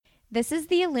This is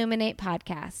the Illuminate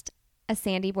Podcast, a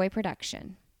Sandy Boy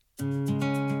production.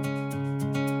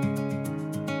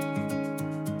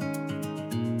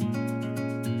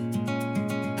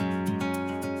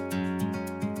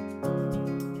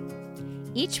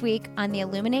 Each week on the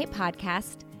Illuminate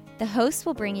Podcast, the hosts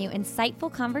will bring you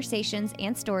insightful conversations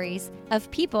and stories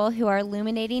of people who are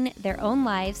illuminating their own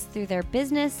lives through their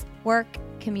business, work,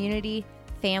 community,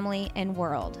 family, and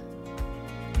world.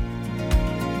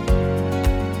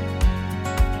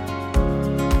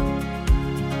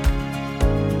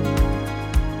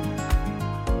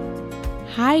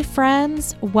 Hi,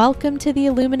 friends. Welcome to the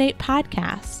Illuminate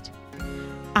Podcast.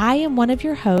 I am one of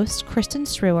your hosts, Kristen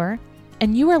Struer,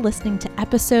 and you are listening to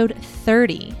episode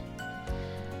 30.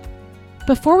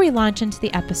 Before we launch into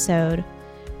the episode,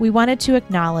 we wanted to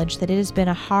acknowledge that it has been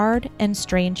a hard and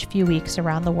strange few weeks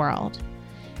around the world,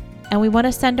 and we want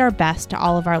to send our best to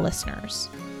all of our listeners.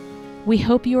 We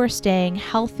hope you are staying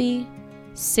healthy,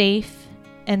 safe,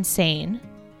 and sane.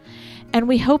 And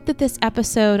we hope that this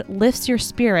episode lifts your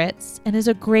spirits and is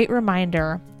a great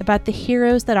reminder about the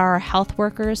heroes that are our health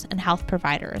workers and health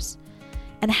providers,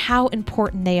 and how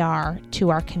important they are to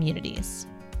our communities.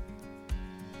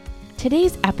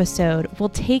 Today's episode will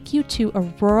take you to a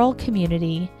rural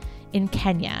community in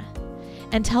Kenya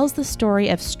and tells the story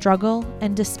of struggle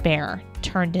and despair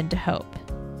turned into hope.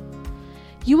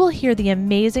 You will hear the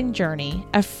amazing journey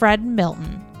of Fred and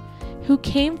Milton, who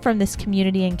came from this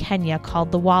community in Kenya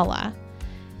called Lawala.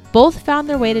 Both found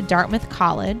their way to Dartmouth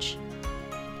College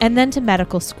and then to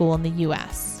medical school in the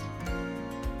U.S.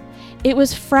 It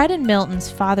was Fred and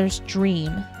Milton's father's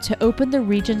dream to open the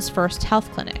region's first health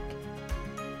clinic.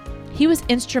 He was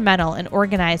instrumental in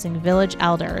organizing village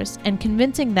elders and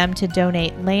convincing them to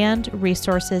donate land,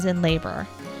 resources, and labor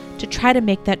to try to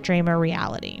make that dream a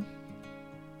reality.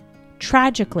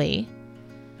 Tragically,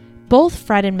 both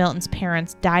Fred and Milton's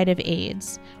parents died of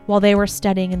AIDS while they were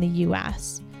studying in the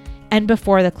U.S., and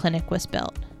before the clinic was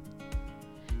built.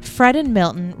 Fred and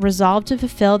Milton resolved to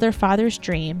fulfill their father's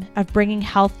dream of bringing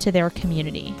health to their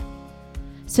community.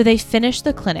 So they finished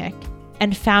the clinic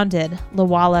and founded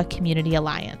Lawala Community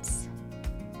Alliance.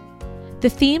 The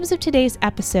themes of today's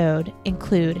episode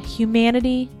include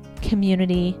humanity,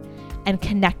 community, and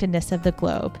connectedness of the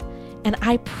globe, and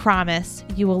I promise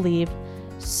you will leave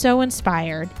so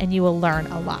inspired and you will learn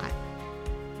a lot.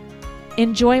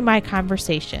 Enjoy my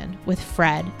conversation with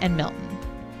Fred and Milton.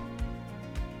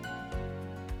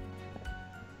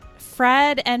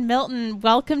 Fred and Milton,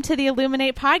 welcome to the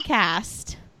Illuminate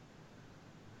Podcast.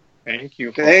 Thank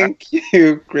you. Thank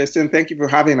you, Kristen. Thank you for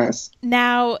having us.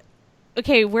 Now,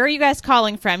 okay, where are you guys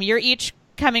calling from? You're each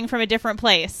coming from a different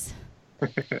place.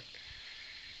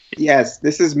 Yes,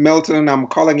 this is Milton. I'm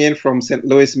calling in from St.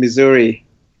 Louis, Missouri.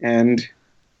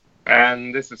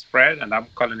 And this is Fred, and I'm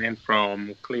calling in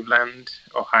from Cleveland,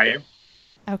 Ohio.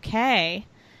 Okay.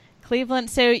 Cleveland.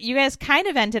 So you guys kind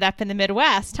of ended up in the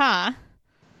Midwest, huh?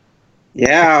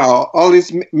 Yeah, all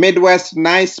these Midwest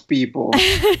nice people.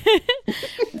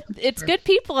 It's good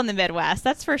people in the Midwest,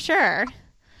 that's for sure.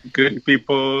 Good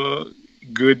people,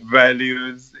 good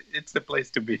values. It's the place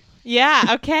to be. Yeah,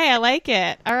 okay, I like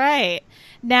it. All right.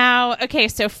 Now, okay,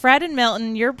 so Fred and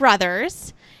Milton, you're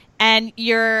brothers, and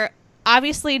you're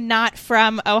obviously not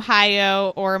from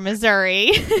Ohio or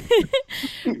Missouri.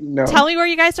 No. Tell me where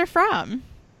you guys are from.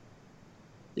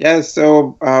 Yeah,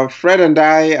 so Fred and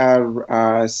I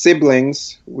are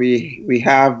siblings. We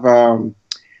have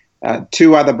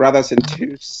two other brothers and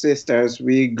two sisters.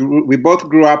 We both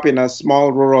grew up in a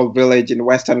small rural village in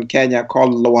western Kenya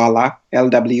called Lawala,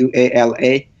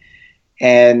 Lwala.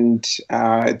 And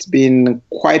it's been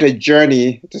quite a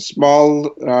journey. It's a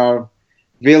small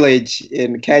village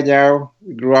in Kenya.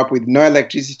 We grew up with no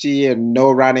electricity and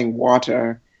no running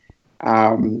water.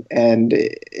 And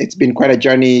it's been quite a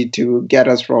journey to get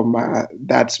us from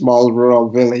that small rural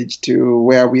village to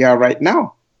where we are right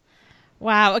now.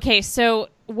 Wow. Okay. So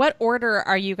what order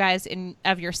are you guys in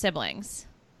of your siblings?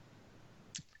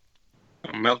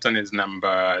 Milton is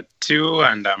number 2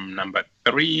 and I'm number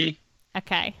 3.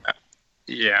 Okay.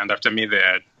 Yeah, and after me there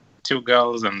are 2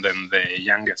 girls and then the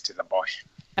youngest is a boy.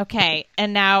 Okay.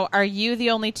 And now are you the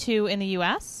only 2 in the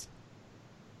U.S.?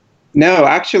 No,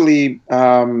 actually,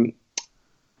 all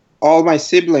our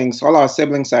siblings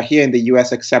are here in the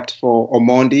U.S. except for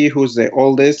Omondi, who's the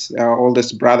oldest, our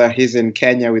oldest brother. He's in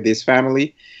Kenya with his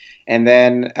family. And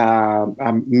then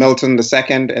Milton, the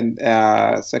second and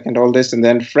second oldest, and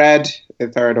then Fred, the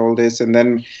third oldest. And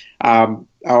then our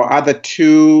other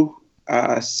 2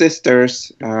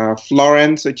 sisters,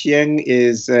 Florence Ochieng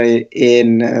is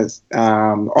in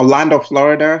Orlando,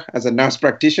 Florida as a nurse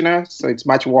practitioner. So it's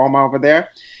much warmer over there.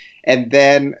 And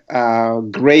then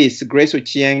Grace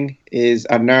Ochieng is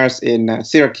a nurse in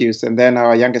Syracuse. And then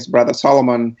our youngest brother,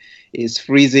 Solomon, is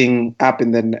freezing up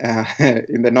in the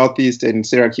in the Northeast in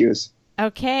Syracuse.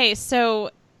 Okay,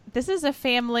 so this is a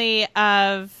family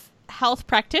of health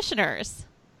practitioners.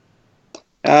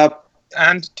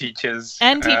 And teachers.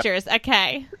 And teachers,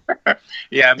 okay.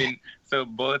 Yeah, I mean, so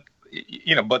both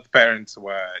parents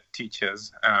were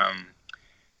teachers.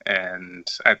 And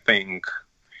I think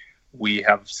we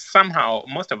have somehow,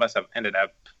 most of us have ended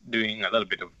up doing a little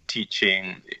bit of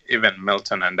teaching. Even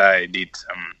Milton and I did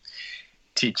some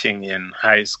teaching in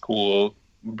high school,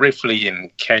 briefly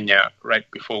in Kenya, right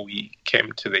before we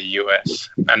came to the US.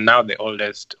 And now the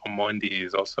oldest, Omondi,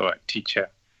 is also a teacher.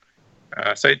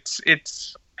 So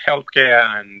it's healthcare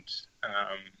and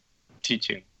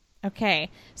teaching. Okay.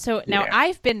 So now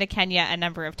I've been to Kenya a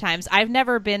number of times. I've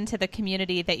never been to the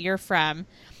community that you're from,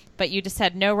 but you just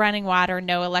said no running water,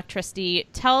 no electricity.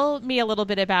 Tell me a little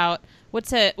bit about what's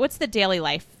the daily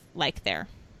life like there?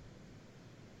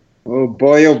 Oh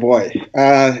boy, oh boy.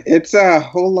 It's a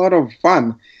whole lot of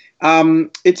fun.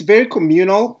 It's very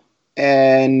communal,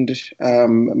 and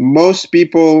most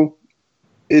people,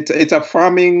 it's a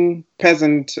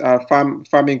peasant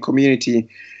farming community.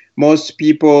 Most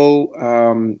people,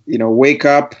 wake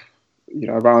up,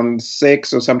 around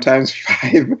 6 or sometimes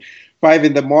 5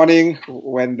 in the morning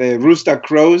when the rooster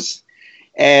crows,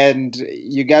 and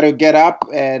you got to get up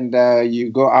and you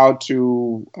go out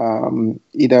to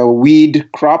either weed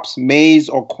crops, maize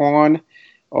or corn,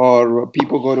 or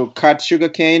people go to cut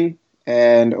sugarcane,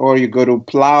 or you go to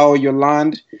plow your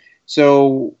land.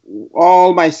 So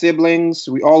all my siblings,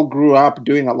 we all grew up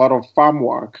doing a lot of farm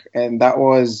work, and that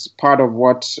was part of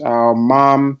what our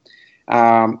mom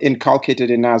inculcated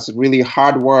in us, really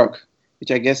hard work, which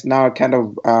I guess now kind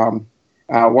of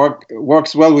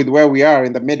works well with where we are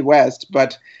in the Midwest.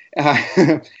 But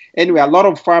anyway, a lot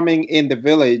of farming in the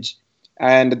village,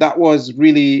 and that was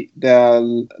really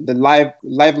the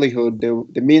livelihood,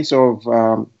 the means of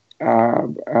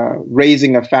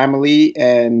raising a family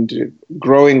and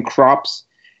growing crops.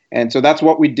 And so that's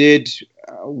what we did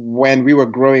when we were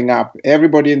growing up.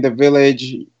 Everybody in the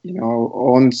village,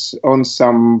 owns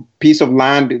some piece of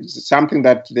land. It's something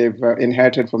that they've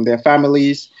inherited from their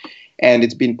families, and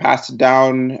it's been passed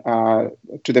down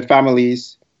to the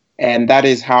families. And that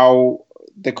is how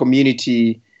the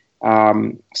community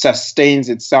sustains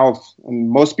itself. And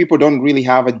most people don't really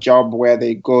have a job where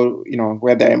they go,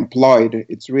 where they're employed.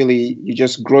 It's really, you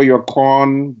just grow your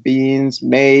corn, beans,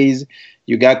 maize.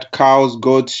 You got cows,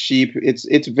 goats, sheep.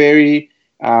 It's very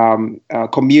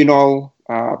communal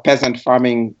peasant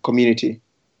farming community.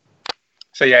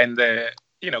 So yeah, in the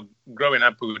growing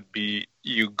up would be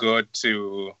you go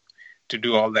to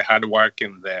do all the hard work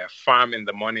in the farm in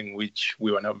the morning, which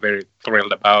we were not very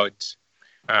thrilled about.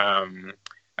 And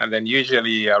then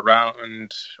usually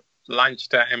around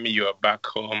lunchtime, you're back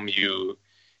home. You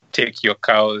take your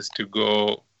cows to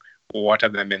go water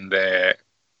them in the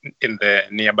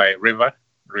nearby river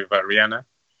Riana.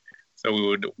 So we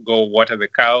would go water the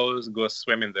cows, go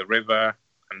swim in the river,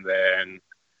 and then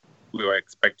we were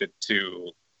expected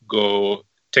to go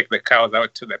take the cows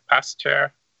out to the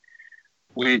pasture,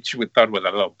 which we thought was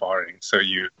a little boring. So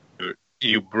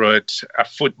you brought a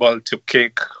football to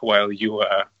kick while you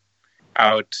were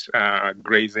out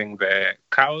grazing the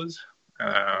cows.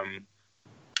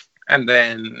 And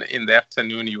then in the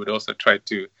afternoon, you would also try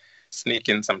to sneak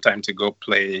in some time to go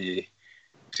play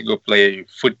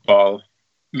football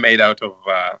made out of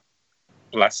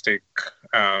plastic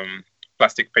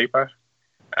paper.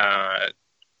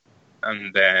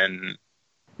 And then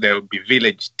there would be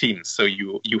village teams. So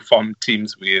you form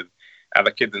teams with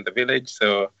other kids in the village.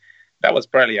 So that was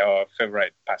probably our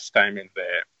favorite pastime in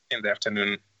the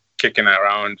afternoon, kicking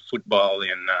around football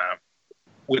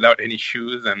without any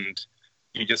shoes, and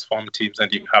you just form teams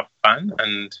and you have fun.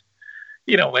 And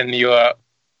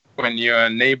when your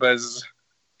neighbors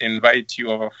invite you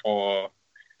over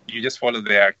you just follow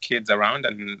their kids around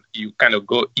and you kind of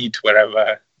go eat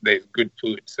wherever there's good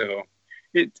food. So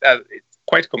it's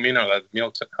quite communal, as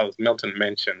Milton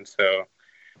mentioned. So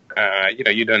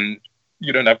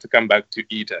you don't have to come back to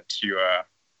eat at your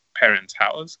parents'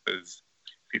 house, because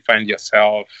if you find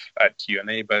yourself at your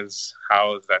neighbor's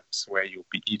house, that's where you'll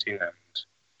be eating, and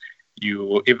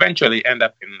you eventually end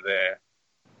up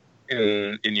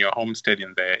in your homestead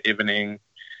in the evening,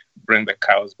 bring the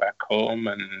cows back home,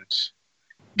 and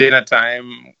dinner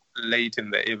time late in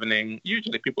the evening.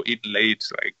 Usually people eat late,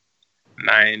 like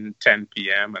 9-10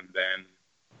 p.m., and then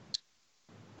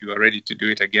you are ready to do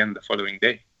it again the following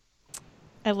day.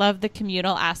 I love the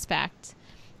communal aspect.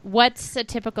 What's a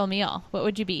typical meal? What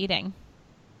would you be eating?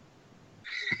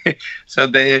 So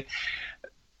the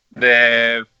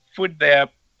food there,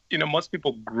 most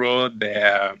people grow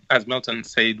their, as Milton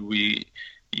said,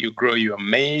 you grow your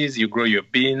maize, you grow your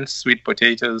beans, sweet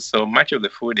potatoes. So much of the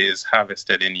food is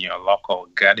harvested in your local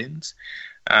gardens.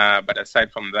 But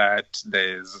aside from that,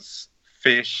 there's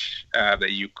fish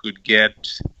that you could get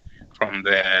from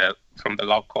the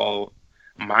local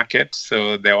market.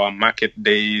 So there are market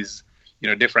days,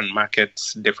 different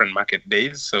markets, different market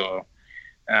days. So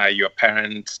your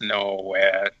parents know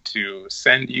where to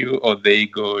send you, or they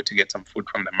go to get some food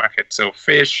from the market. So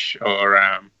fish or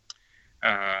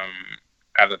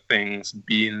other things,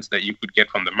 beans that you could get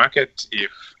from the market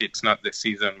if it's not the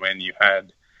season when you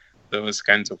had those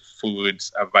kinds of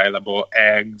foods available,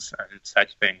 eggs and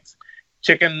such things.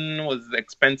 Chicken was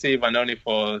expensive and only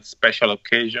for special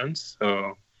occasions.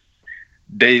 So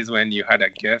days when you had a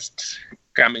guest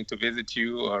coming to visit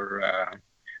you or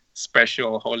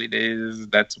special holidays,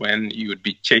 that's when you would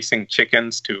be chasing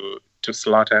chickens to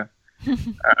slaughter.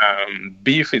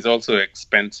 Beef is also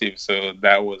expensive, so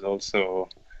that was also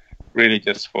really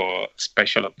just for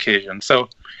special occasions. So,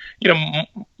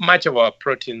 much of our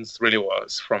proteins really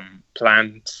was from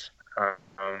plants.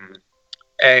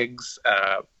 Eggs,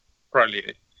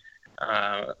 probably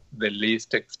the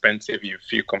least expensive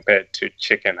if you compare it to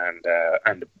chicken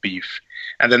and beef.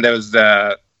 And then there was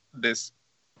this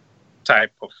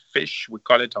type of fish, we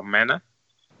call it omena,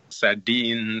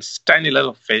 sardines, tiny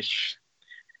little fish,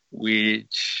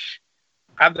 which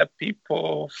other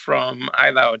people from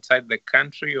either outside the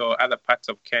country or other parts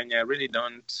of Kenya really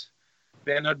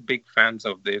they're not big fans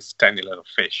of this tiny little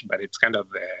fish, but it's kind of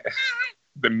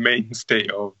the mainstay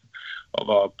of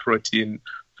our protein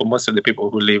for most of the people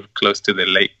who live close to the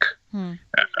lake.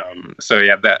 So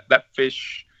yeah, that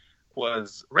fish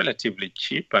was relatively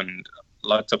cheap, and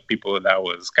lots of people, that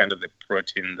was kind of the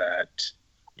protein that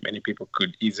many people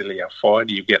could easily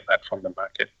afford. You get that from the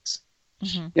markets.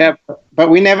 Mm-hmm. Yeah, but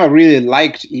we never really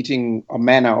liked eating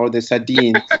omena or the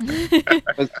sardines.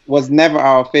 was never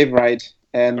our favorite.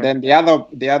 And then the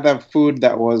other food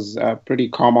that was pretty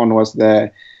common was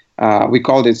we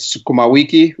called it sukuma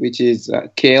wiki, which is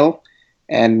kale.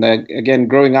 And again,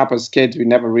 growing up as kids, we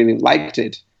never really liked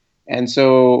it. And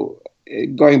so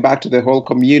going back to the whole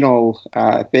communal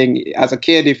thing, as a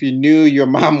kid, if you knew your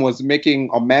mom was making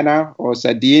omena or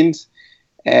sardines,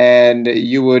 and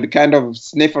you would kind of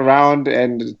sniff around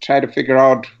and try to figure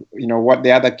out, what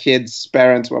the other kids'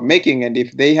 parents were making. And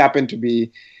if they happened to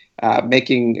be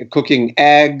cooking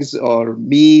eggs or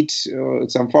meat or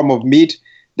some form of meat,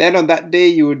 then on that day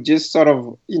you would just sort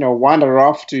of, wander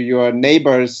off to your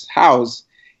neighbor's house.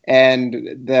 And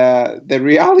the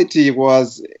reality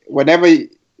was, whenever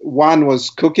one was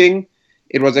cooking,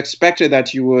 it was expected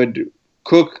that you would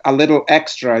cook a little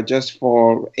extra just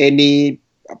for any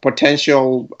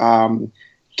potential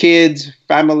kids,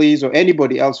 families, or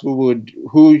anybody else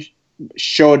who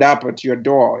showed up at your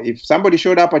door. If somebody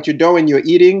showed up at your door when you're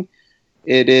eating,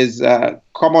 it is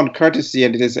common courtesy,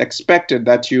 and it is expected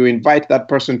that you invite that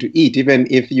person to eat, even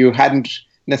if you hadn't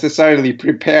necessarily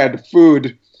prepared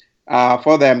food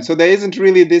for them. So there isn't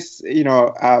really this,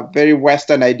 very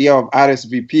Western idea of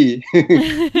RSVP.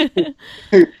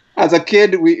 As a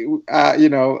kid, we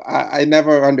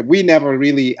never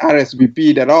really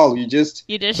RSVP'd at all. You just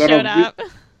showed up.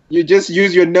 You just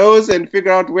use your nose and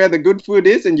figure out where the good food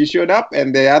is, and you showed up,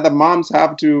 and the other moms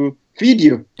have to feed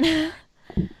you.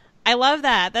 I love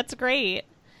that. That's great.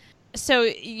 So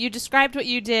you described what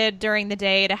you did during the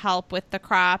day to help with the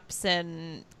crops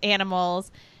and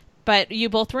animals, but you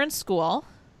both were in school.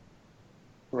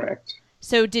 Correct.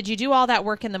 So did you do all that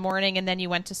work in the morning and then you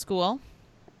went to school?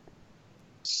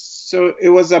 So it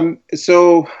was a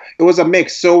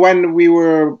mix. So when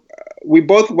we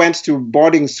both went to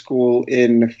boarding school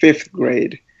in 5th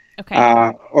grade. Okay.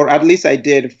 Or at least I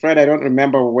did. Fred, I don't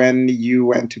remember when you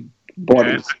went to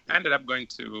boarding school. I ended up going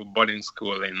to boarding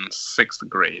school in 6th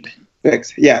grade.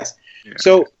 6th, yes. Yeah.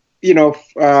 So,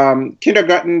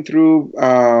 kindergarten through,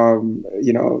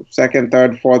 2nd,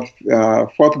 3rd,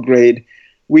 4th grade,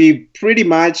 we pretty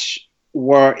much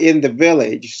were in the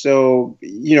village. So,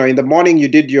 in the morning you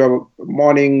did your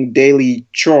morning daily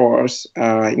chores,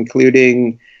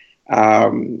 including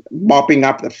mopping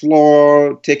up the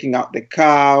floor, taking out the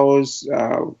cows,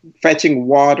 fetching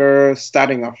water,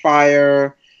 starting a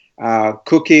fire,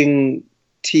 cooking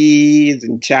teas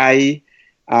and chai.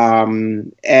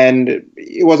 And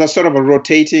it was a sort of a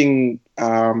rotating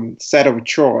set of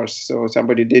chores. So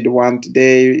somebody did one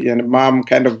today, and mom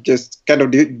kind of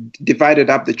divided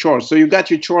up the chores. So you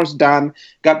got your chores done,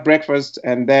 got breakfast,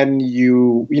 and then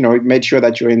you made sure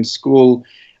that you're in school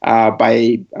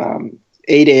by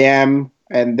 8 a.m.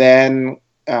 And then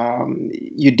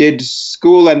you did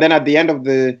school, and then at the end of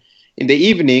in the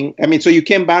evening, I mean, so you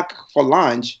came back for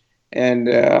lunch and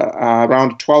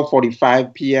around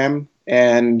 12:45 p.m.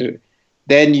 and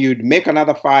then you'd make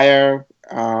another fire,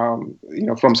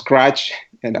 from scratch,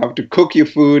 and have to cook your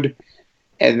food,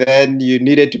 and then you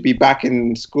needed to be back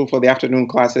in school for the afternoon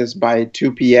classes by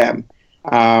 2 p.m.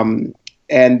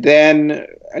 And then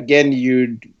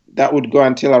again, that would go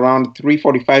until around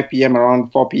 3:45 p.m.,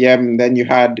 around 4 p.m., and then you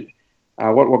had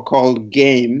what were called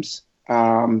games.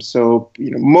 So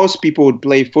most people would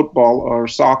play football or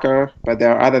soccer, but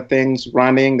there are other things,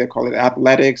 running, they call it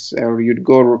athletics, or you'd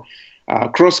go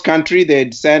cross country.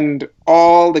 They'd send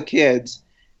all the kids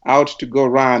out to go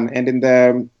run. And in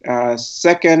the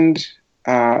second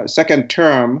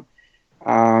term,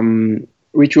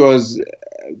 which was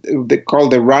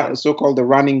so-called the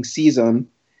running season,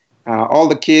 all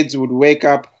the kids would wake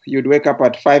up. You'd wake up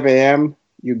at 5 a.m.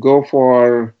 You go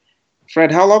for,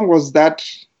 Fred, how long was that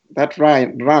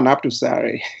run up to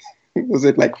Sari? Was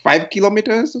it like 5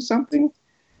 kilometers or something?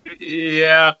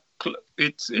 Yeah,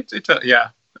 it's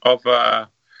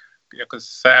because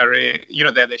Sari, there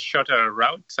are the shorter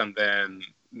routes and then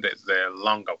there's the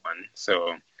longer one.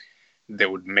 So they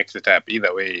would mix it up.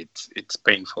 Either way, it's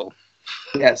painful.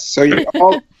 Yes. So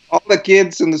all the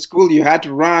kids in the school, you had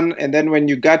to run, and then when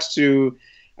you got to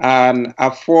an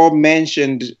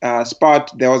aforementioned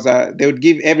spot, they would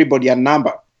give everybody a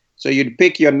number. So you'd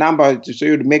pick your number, so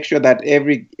you'd make sure that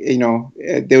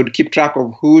they would keep track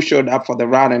of who showed up for the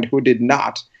run and who did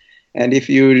not. And if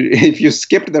you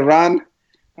skipped the run,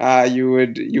 you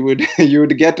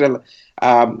would get a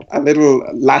little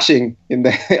lashing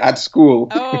at school.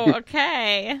 Oh,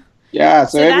 okay. Yeah,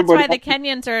 so that's why the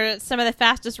Kenyans are some of the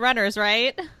fastest runners,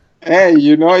 right? Hey,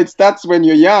 that's when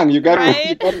you're young. You got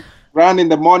to run in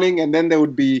the morning, and then they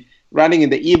would be running in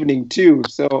the evening too.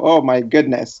 So, oh my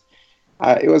goodness,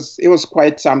 it was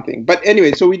quite something. But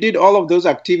anyway, so we did all of those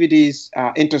activities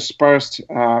interspersed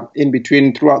in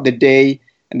between throughout the day,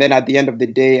 and then at the end of the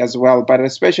day as well. But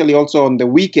especially also on the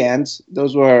weekends,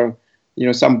 those were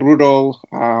some brutal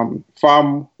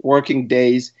farm working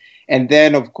days. And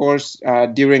then, of course,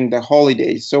 during the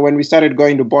holidays. So when we started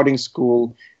going to boarding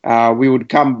school, we would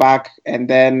come back, and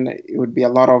then it would be a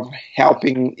lot of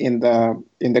helping in the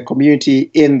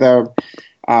community, in the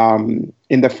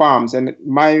farms. And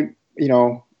my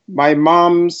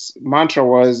mom's mantra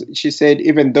was, she said,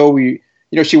 even though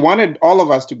she wanted all of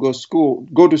us to go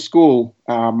to school,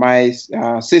 my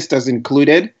sisters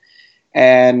included.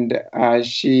 And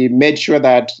she made sure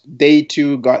that they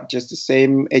too got just the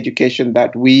same education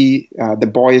that we, the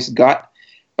boys, got.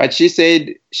 But she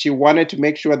said she wanted to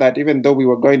make sure that even though we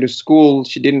were going to school,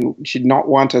 she did not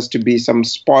want us to be some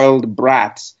spoiled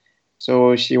brats.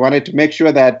 So she wanted to make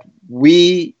sure that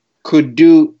we could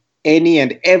do any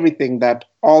and everything that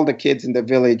all the kids in the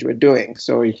village were doing.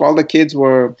 So if all the kids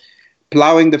were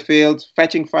plowing the fields,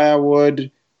 fetching firewood,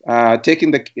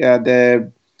 taking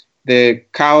the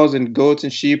cows and goats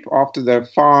and sheep off to their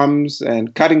farms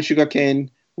and cutting sugarcane,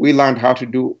 we learned how to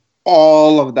do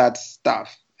all of that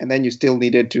stuff. And then you still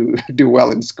needed to do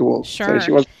well in school. Sure. So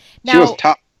she was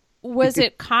tough. Was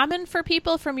it common for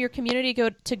people from your community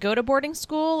to go to boarding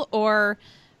school, or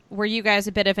were you guys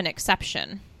a bit of an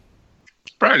exception?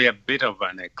 Probably a bit of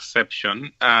an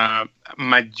exception.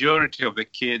 Majority of the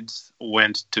kids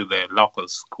went to the local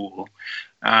school.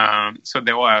 So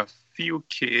there were a few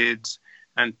kids.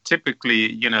 And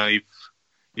typically,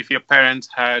 if your parents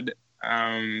had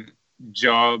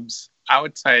jobs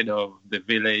outside of the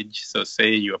village, so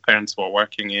say your parents were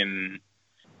working in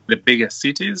the bigger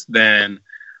cities, then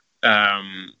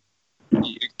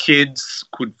kids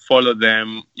could follow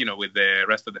them, with the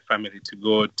rest of the family to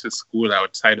go to school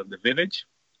outside of the village.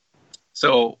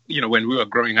 So, when we were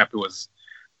growing up,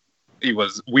 we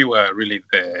were really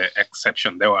the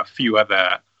exception. There were a few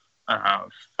other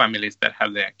families that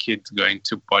have their kids going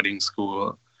to boarding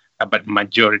school, but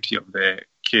majority of the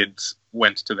kids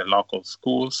went to the local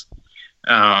schools.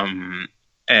 And,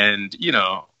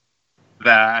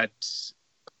 that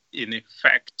in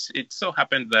effect, it so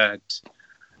happened that,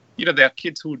 there are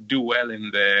kids who do well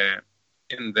in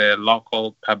the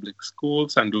local public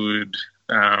schools and would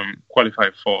qualify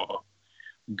for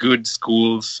good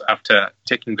schools after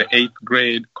taking the 8th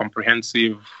grade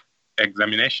comprehensive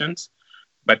examinations.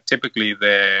 But typically,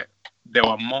 there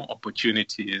were more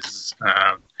opportunities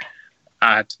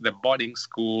at the boarding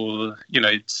school.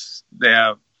 It's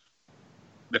there.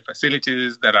 The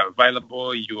facilities that are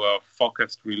available, you are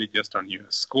focused really just on your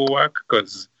schoolwork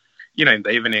because, in the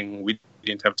evening, we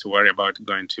didn't have to worry about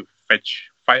going to fetch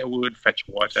firewood, fetch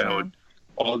water, Sure. or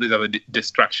all these other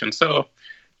distractions. So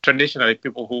traditionally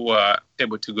people who were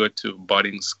able to go to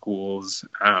boarding schools,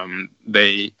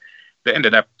 they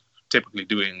ended up typically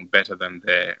doing better than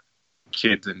their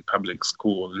kids in public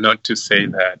school. Not to say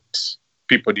that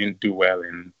people didn't do well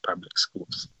in public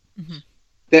schools. Mm-hmm.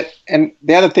 And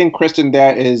the other thing, Kristen,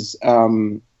 there is,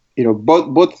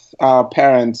 both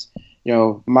parents,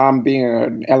 mom being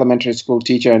an elementary school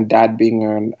teacher and dad being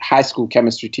a high school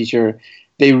chemistry teacher,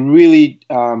 they really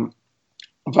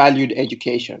valued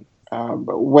education.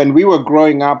 When we were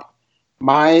growing up,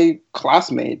 my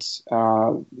classmates,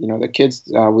 the kids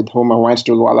with whom I went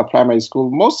to Luala Primary School,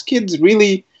 most kids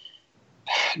really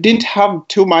didn't have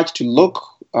too much to look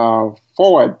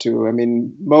forward to. I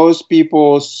mean, most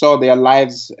people saw their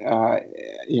lives,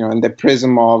 in the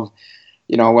prism of,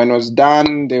 when it was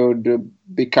done, they would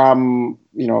become,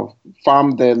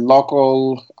 farm the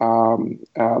local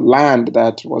land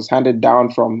that was handed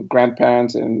down from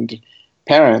grandparents and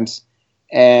parents.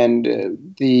 And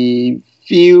the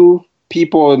few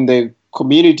people in the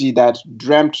community that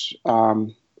dreamt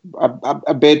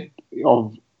a bit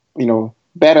of,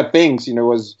 better things,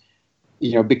 was,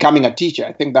 becoming a teacher.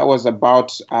 I think that was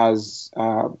about as,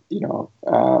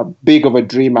 big of a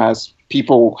dream as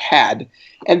people had.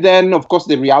 And then, of course,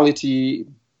 the reality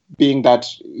being that,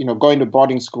 going to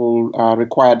boarding school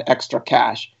required extra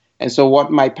cash. And so what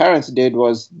my parents did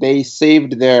was they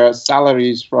saved their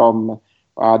salaries from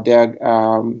their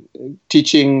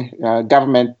teaching,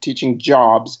 government teaching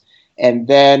jobs. And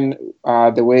then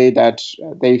the way that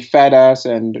they fed us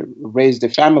and raised the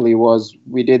family was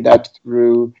we did that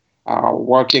through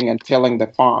working and tilling the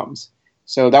farms.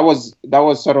 So that was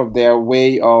sort of their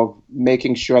way of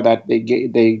making sure that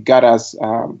they got us,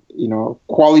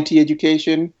 quality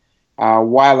education,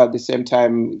 while at the same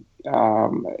time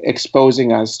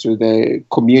exposing us to the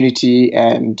community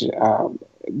and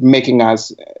making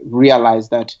us realize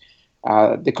that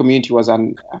the community was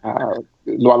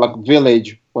Luala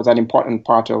Village was an important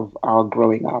part of our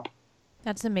growing up.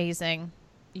 That's amazing.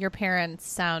 Your parents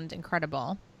sound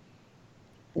incredible.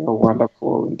 They're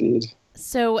wonderful indeed.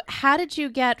 So how did you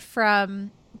get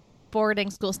from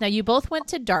boarding schools? Now, you both went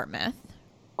to Dartmouth.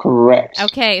 Correct.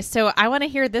 Okay, so I want to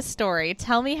hear this story.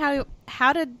 Tell me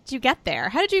how did you get there?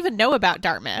 How did you even know about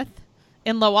Dartmouth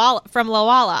from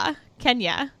Luala,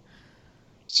 Kenya?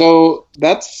 So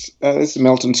this is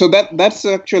Milton. So that's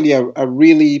actually a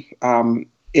really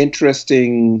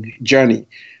interesting journey.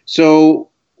 So,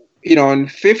 in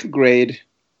fifth grade,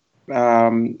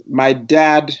 my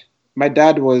dad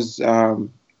was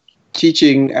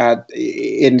teaching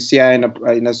in Sia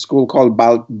in a school called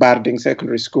Barding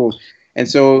Secondary School. And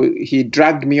so he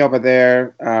dragged me over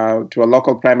there to a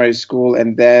local primary school,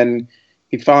 and then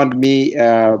he found me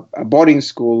a boarding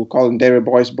school called Ndere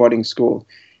Boys Boarding School.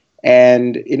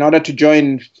 And in order to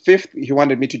join he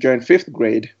wanted me to join fifth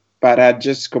grade, but I had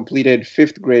just completed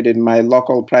fifth grade in my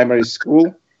local primary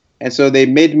school. And so they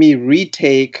made me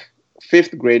retake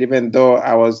fifth grade, even though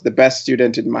I was the best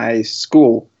student in my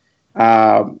school,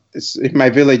 in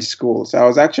my village school. So I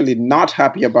was actually not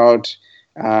happy about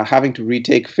having to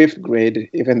retake fifth grade,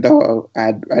 even though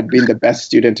I'd been the best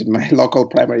student in my local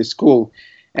primary school.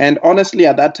 And honestly,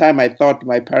 at that time, I thought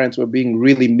my parents were being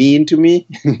really mean to me.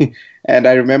 And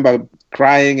I remember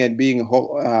crying and being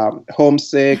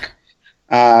homesick.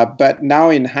 But now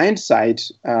in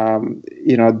hindsight,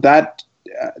 that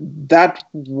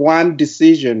one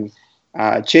decision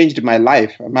changed my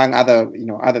life, among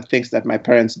other things that my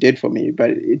parents did for me.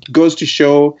 But it goes to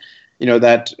show,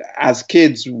 that as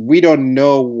kids, we don't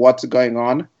know what's going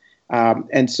on.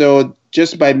 And so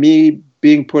just by me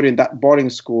being put in that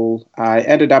boarding school, I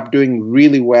ended up doing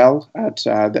really well at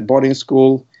the boarding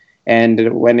school.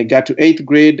 And when it got to eighth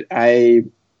grade, I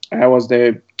was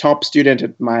the top student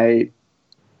at my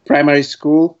primary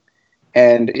school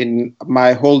and in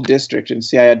my whole district, in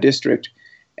Siaya district.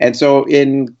 And so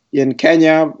in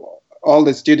Kenya, all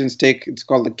the students take, it's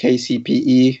called the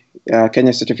KCPE,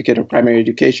 Kenya Certificate of Primary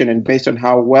Education. And based on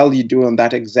how well you do on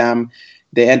that exam,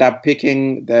 they end up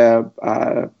picking the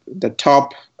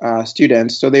top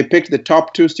students. So they picked the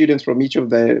top 2 students from each of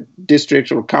the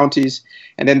districts or counties,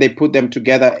 and then they put them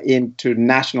together into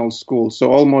national schools.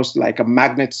 So almost like a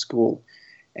magnet school.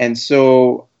 And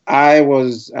so I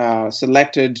was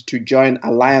selected to join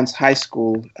Alliance High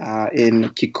School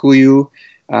in Kikuyu,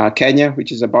 Kenya,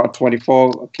 which is about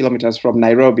 24 kilometers from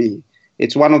Nairobi.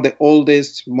 It's one of the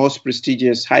oldest, most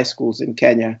prestigious high schools in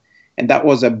Kenya. And that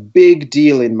was a big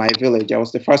deal in my village. I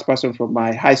was the first person from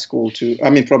my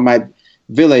from my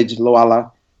village,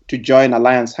 Luala, to join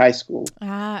Alliance High School.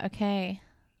 Ah, okay.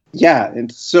 Yeah.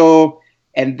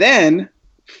 And then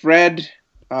Fred,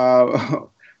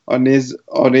 on his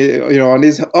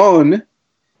own,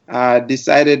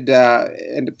 decided,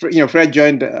 and Fred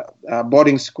joined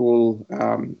boarding school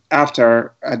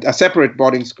after a separate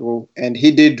boarding school, and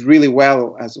he did really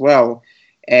well as well.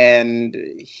 And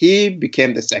he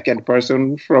became the second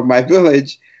person from my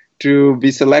village to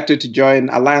be selected to join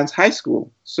Alliance High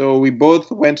School. So we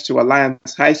both went to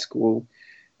Alliance High School.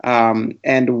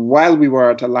 And while we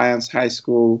were at Alliance High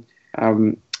School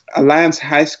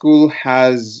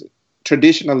has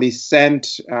traditionally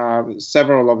sent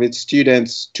several of its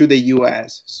students to the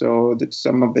U.S. So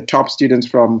some of the top students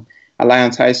from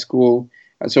Alliance High School.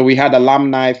 So we had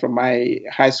alumni from my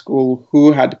high school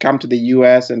who had come to the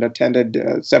U.S. and attended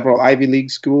several Ivy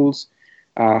League schools,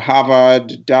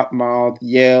 Harvard, Dartmouth,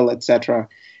 Yale, etc.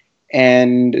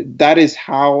 And that is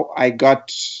how I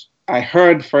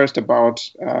heard first about,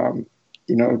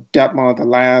 Dartmouth,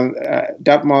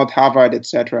 Dartmouth, Harvard,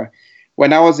 etc.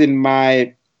 When I was in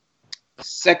my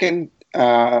second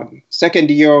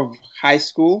year of high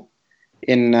school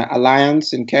in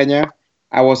Alliance in Kenya,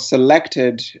 I was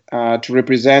selected to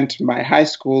represent my high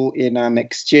school in an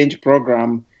exchange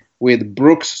program with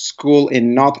Brooks School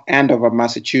in North Andover,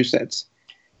 Massachusetts.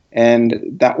 And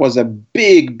that was a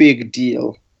big, big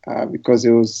deal because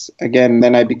it was, again,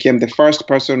 then I became the first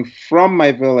person from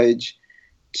my village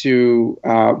to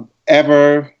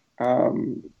ever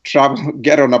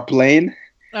get on a plane.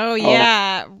 Oh,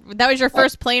 yeah. That was your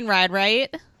first plane ride,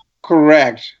 right?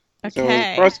 Correct.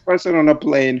 Okay. So first person on a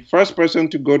plane, first person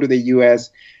to go to the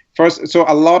U.S., so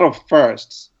a lot of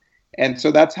firsts. And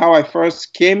so that's how I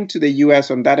first came to the U.S.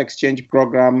 on that exchange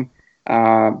program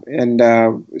and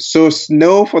saw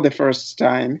snow for the first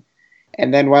time.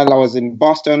 And then while I was in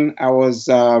Boston,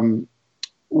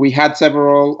 we had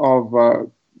several of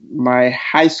my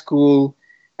high school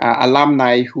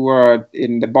alumni who are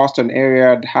in the Boston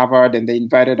area at Harvard, and they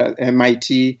invited us,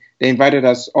 MIT. They invited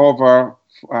us over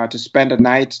to spend a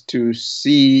night to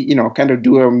see, kind of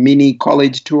do a mini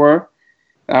college tour.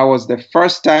 That was the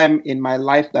first time in my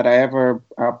life that I ever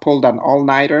pulled an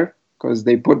all-nighter, because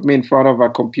they put me in front of a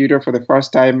computer for the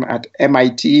first time at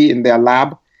MIT in their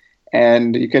lab.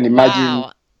 And you can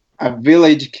imagine a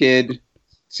village kid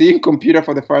seeing computer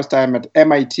for the first time at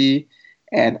MIT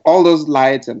and all those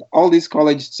lights and all these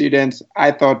college students.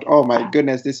 I thought, oh my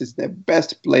goodness, this is the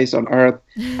best place on earth.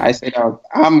 I said, oh,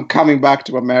 I'm coming back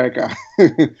to America.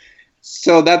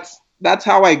 So that's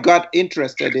how I got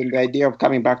interested in the idea of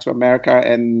coming back to America.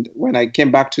 And when I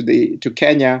came back to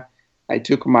Kenya, I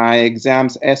took my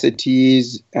exams,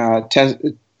 SATs,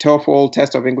 TOEFL,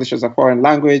 Test of English as a Foreign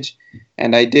Language,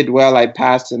 and I did well. I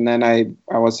passed, and then I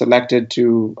was selected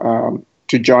to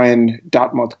join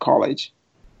Dartmouth College.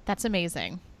 That's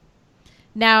amazing.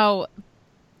 Now,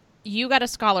 you got a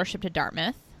scholarship to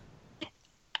Dartmouth.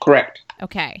 Correct.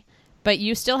 Okay, but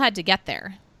you still had to get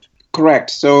there. Correct.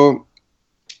 So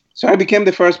I became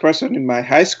the first person in my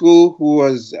high school who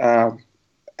was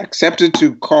accepted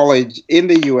to college in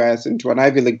the U.S., and to an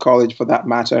Ivy League college for that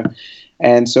matter.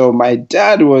 And so my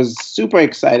dad was super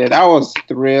excited. I was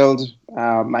thrilled.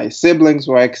 My siblings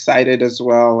were excited as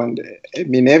well. And I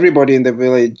mean, everybody in the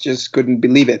village just couldn't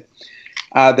believe it.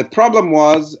 The problem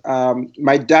was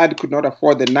my dad could not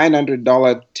afford the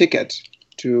 $900 ticket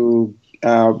to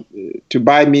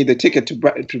buy me the ticket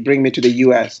to bring me to the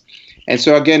U.S. And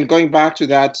so again, going back to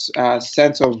that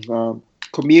sense of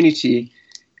community,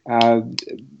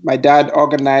 my dad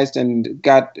organized and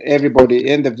got everybody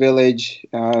in the village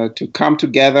to come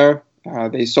together.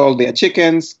 They sold their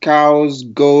chickens, cows,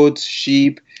 goats,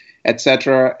 sheep,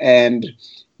 etc. And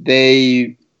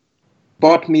they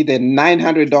bought me the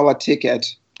 $900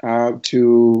 ticket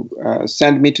to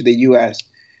send me to the U.S.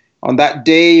 On that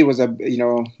day, it was a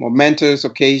momentous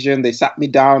occasion. They sat me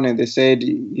down and they said,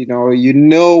 you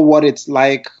know what it's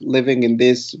like living in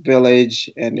this village,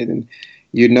 and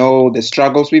the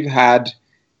struggles we've had,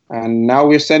 and now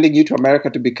we're sending you to America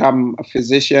to become a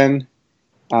physician.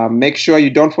 Make sure you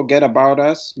don't forget about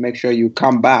us. Make sure you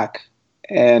come back.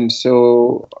 And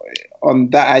so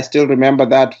on that, I still remember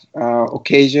that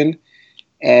occasion.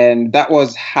 And that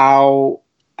was how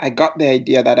I got the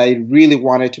idea that I really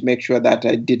wanted to make sure that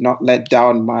I did not let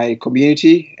down my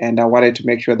community. And I wanted to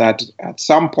make sure that at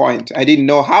some point, I didn't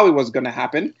know how it was going to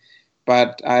happen,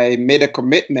 but I made a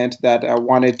commitment that I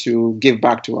wanted to give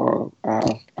back to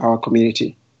our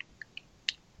community.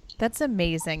 That's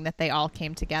amazing that they all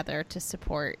came together to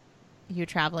support you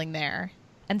traveling there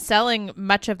and selling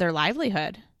much of their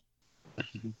livelihood.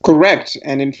 Correct.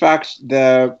 And in fact,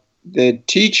 the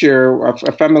teacher,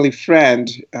 a family friend,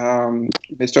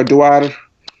 Mr. Duar,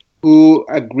 who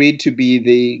agreed to be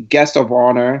the guest of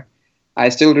honor, I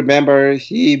still remember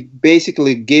he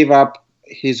basically gave up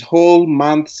his whole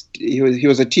month. He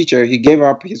was a teacher. He gave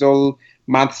up his whole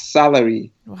month's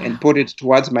salary and put it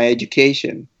towards my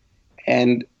education.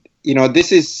 And,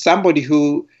 this is somebody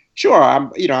who, sure,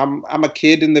 I'm a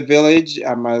kid in the village.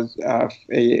 I'm of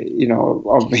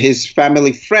his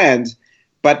family friends,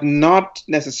 but not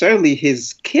necessarily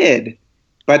his kid.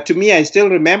 But to me, I still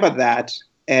remember that.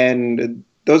 And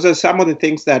those are some of the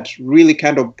things that really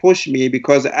kind of push me,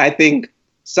 because I think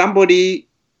somebody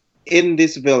in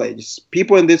this village,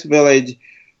 people in this village,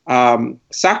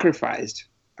 sacrificed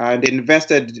and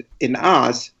invested in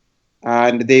us,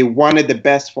 and they wanted the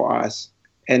best for us.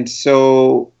 And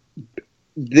so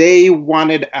they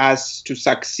wanted us to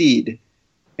succeed.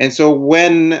 And so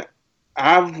when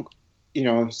I've,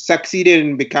 succeeded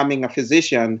in becoming a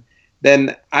physician,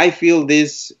 then I feel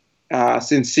this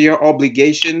sincere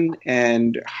obligation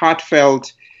and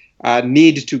heartfelt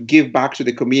need to give back to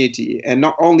the community, and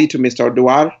not only to Mr.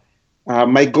 Oduar.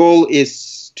 My goal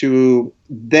is to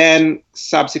then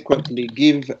subsequently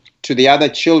give to the other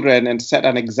children and set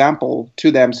an example to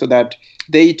them, so that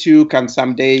they too can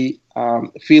someday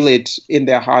feel it in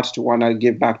their hearts to want to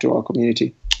give back to our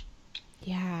community.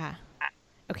 Yeah.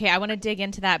 Okay, I want to dig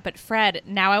into that. But Fred,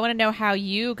 now I want to know how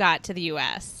you got to the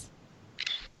U.S.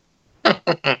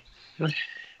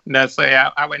 No, so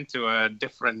I went to a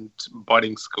different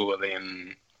boarding school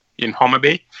in Homer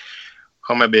Bay.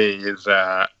 Homer Bay is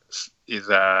a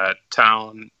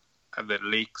town at the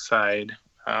lakeside.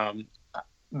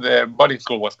 The boarding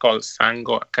school was called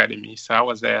Sango Academy. So I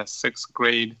was there 6th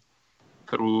grade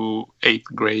through 8th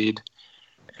grade.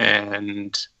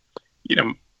 And,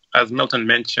 as Milton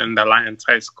mentioned, Alliance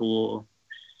High School,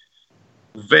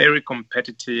 very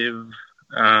competitive.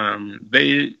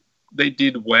 They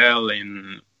did well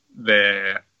in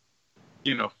the,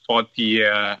 4th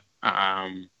year,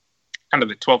 kind of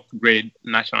the 12th grade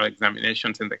national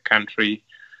examinations in the country.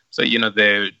 So,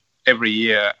 every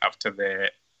year after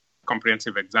the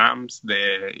comprehensive exams,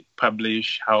 they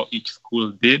publish how each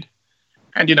school did.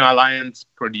 And, Alliance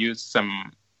produced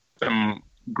some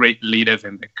great leaders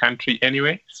in the country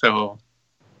anyway. So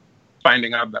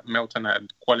finding out that Milton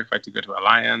had qualified to go to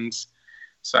Alliance,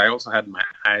 so I also had my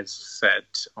eyes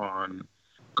set on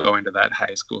going to that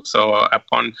high school. So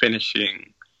upon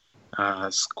finishing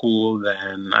school,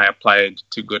 then I applied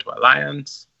to go to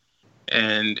Alliance.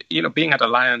 And, being at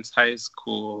Alliance High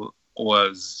School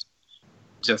was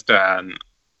just an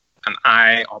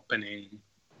eye-opening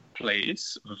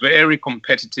place, very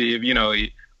competitive.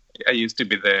 I used to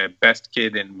be the best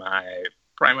kid in my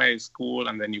primary school,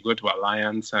 and then you go to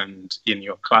Alliance, and in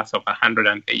your class of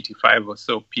 185 or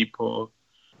so people,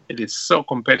 it is so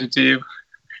competitive.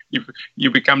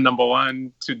 You become number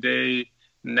 1 today,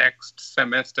 next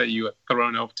semester you are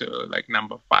thrown off to like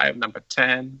number 5, number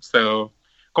 10. So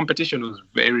competition was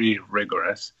very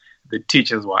rigorous. The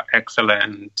teachers were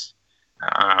excellent.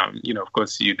 Of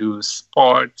course, you do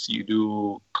sports, you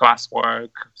do classwork,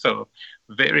 so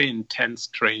very intense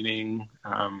training.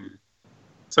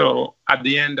 So at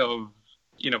the end of,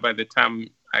 by the time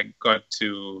I got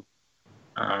to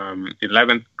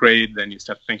 11th grade, then you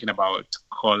start thinking about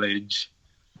college.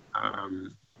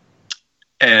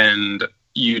 And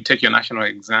you take your national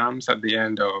exams at the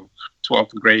end of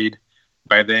 12th grade.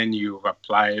 By then, you've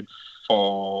applied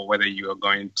for whether you are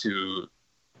going to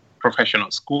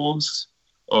professional schools,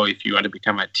 or if you want to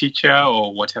become a teacher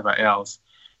or whatever else.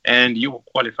 And you will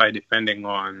qualify depending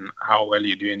on how well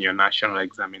you do in your national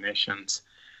examinations.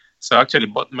 So actually,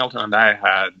 both Milton and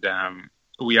I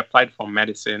we applied for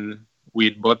medicine.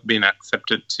 We'd both been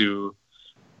accepted to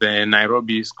the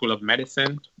Nairobi School of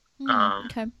Medicine.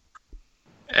 Okay.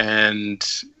 And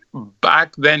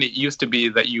back then, it used to be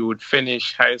that you would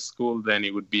finish high school, then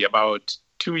it would be about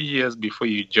 2 years before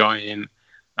you join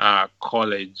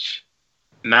college.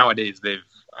 Nowadays,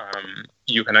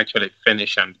 you can actually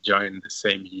finish and join the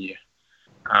same year.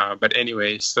 But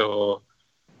anyway, so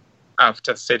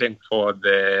after sitting for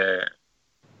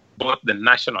both the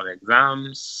national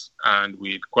exams, and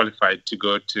we qualified to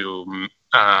go to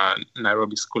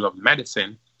Nairobi School of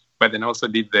Medicine, but then also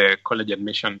did the college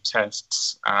admission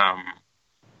tests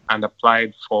and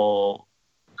applied for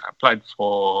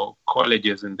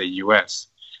colleges in the U.S.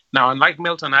 Now, unlike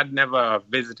Milton, I'd never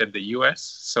visited the U.S.,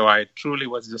 so I truly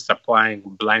was just applying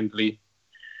blindly.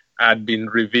 I'd been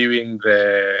reviewing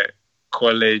the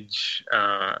college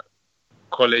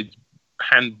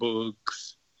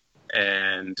handbooks,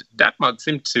 and Dartmouth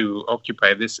seemed to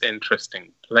occupy this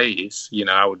interesting place.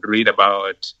 I would read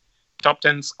about top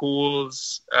 10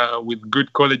 schools with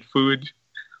good college food,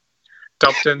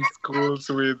 top 10 schools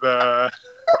with the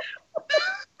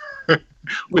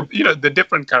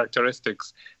different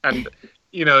characteristics, and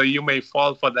you may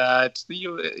fall for that.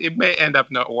 It may end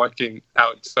up not working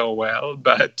out so well,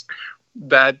 but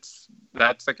that's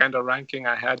the kind of ranking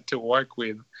I had to work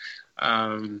with.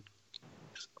 Um,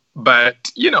 but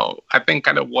I think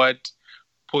kind of what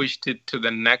pushed it to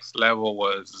the next level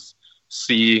was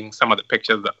seeing some of the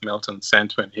pictures that Milton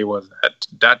sent when he was at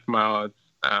Dartmouth.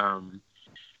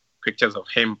 Pictures of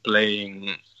him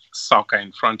playing soccer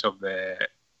in front of the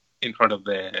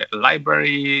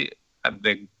library. At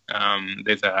the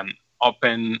there's an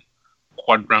open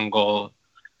quadrangle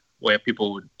where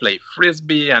people would play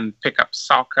frisbee and pick up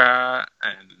soccer,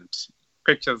 and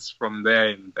pictures from there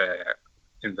in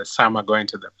the summer going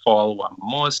to the fall were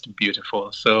most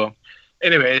beautiful. So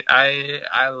anyway,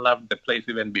 I loved the place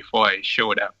even before I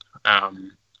showed up.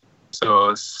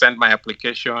 So sent my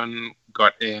application,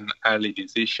 got in early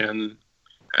decision,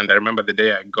 and I remember the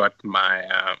day I got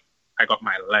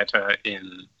my letter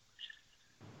in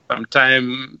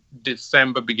sometime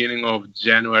December, beginning of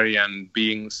January, and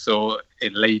being so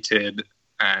elated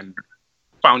and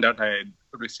found out I had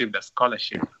received a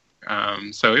scholarship.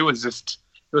 So it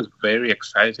was very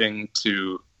exciting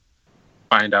to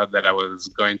find out that I was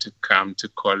going to come to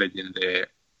college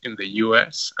in the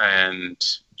US and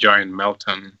join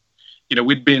Milton.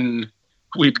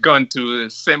 We'd gone to the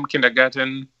same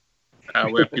kindergarten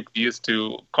where people used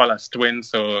to call us twins,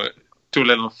 so two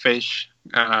little fish.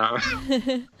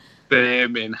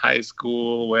 Them in high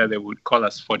school where they would call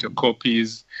us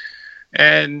photocopies.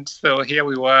 And so here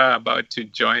we were about to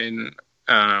join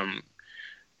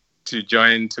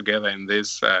together in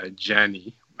this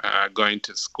journey, going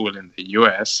to school in the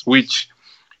US, which,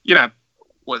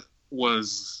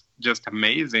 was just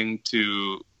amazing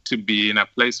to be in a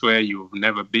place where you've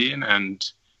never been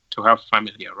and to have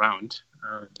family around.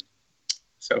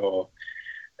 So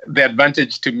the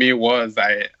advantage to me was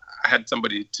I had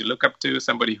somebody to look up to,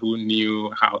 somebody who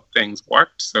knew how things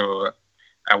worked. So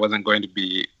I wasn't going to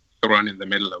be thrown in the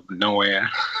middle of nowhere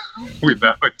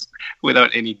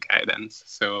without any guidance.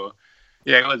 So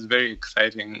yeah, it was very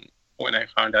exciting when I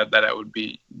found out that I would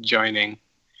be joining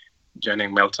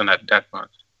Milton at Dartmouth.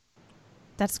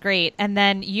 That's great. And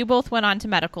then you both went on to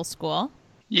medical school.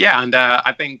 Yeah, and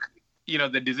I think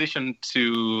the decision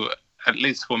to, at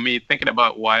least for me, thinking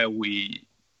about why we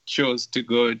chose to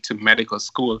go to medical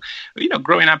school.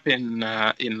 Growing up in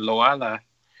Loala,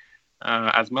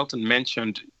 as Milton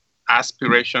mentioned,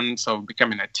 aspirations of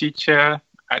becoming a teacher.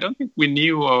 I don't think we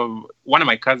knew of. One of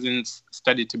my cousins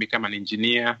studied to become an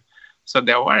engineer, so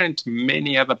there weren't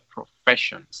many other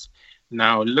professions.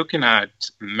 Now, looking at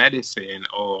medicine,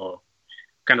 or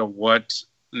kind of what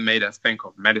made us think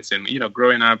of medicine,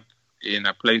 growing up in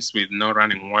a place with no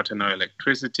running water, no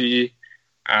electricity,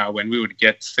 when we would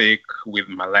get sick with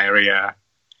malaria,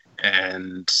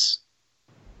 and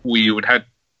we would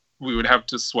have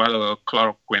to swallow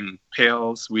chloroquine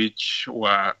pills, which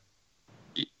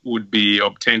would be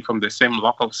obtained from the same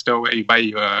local store where you buy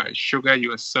your sugar,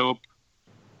 your soap.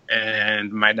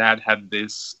 And my dad had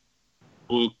this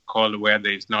book called Where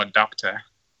There Is No Doctor.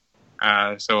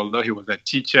 So although he was a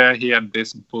teacher, he had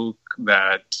this book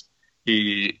that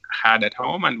he had at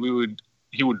home, and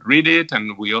he would read it,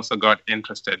 and we also got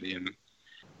interested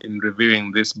in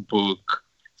reviewing this book.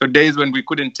 So days when we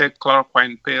couldn't take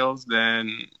chloroquine pills,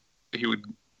 then he would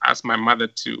ask my mother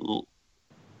to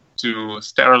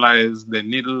sterilize the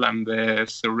needle and the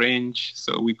syringe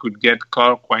so we could get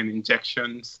chloroquine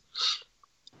injections.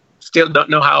 Still don't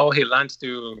know how he learned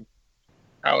to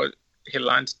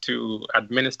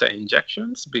administer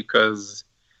injections, because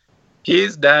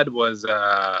his dad was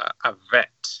a vet.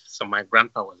 So my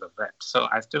grandpa was a vet. So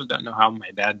I still don't know how my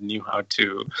dad knew how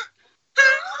to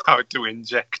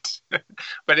inject.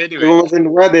 But anyway. It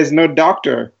wasn't where there's no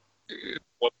doctor.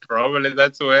 Well, probably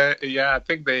that's where, I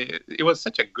think it was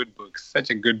such a good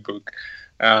book.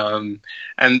 And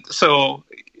so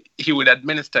he would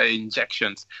administer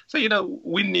injections. So,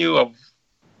 we knew of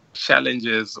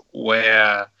challenges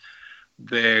where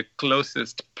the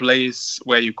closest place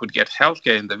where you could get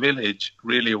healthcare in the village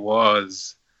really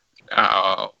was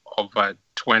over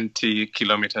 20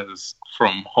 kilometers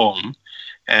from home.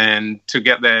 And to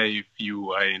get there, if you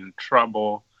were in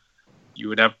trouble, you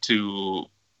would have to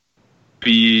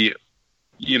be,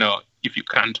 if you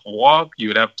can't walk, you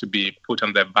would have to be put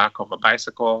on the back of a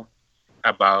bicycle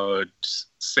about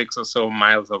 6 or so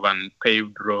miles of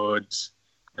unpaved roads.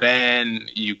 Then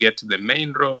you get to the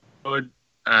main road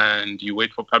and you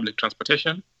wait for public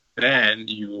transportation. Then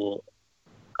you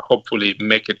hopefully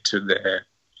make it to the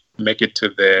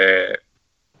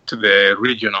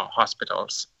regional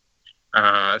hospitals.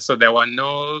 So there was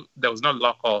no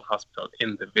local hospital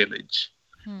in the village.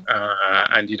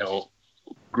 And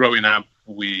growing up,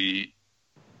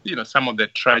 some of the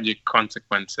tragic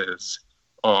consequences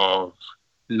of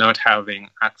not having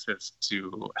access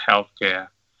to healthcare.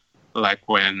 Like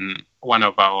when one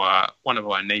of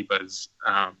our neighbors,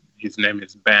 his name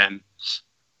is Ben,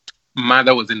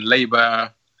 mother was in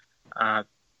labor, I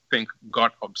think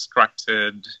got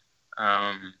obstructed.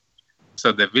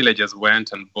 So the villagers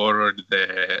went and borrowed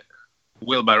the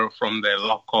wheelbarrow from the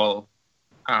local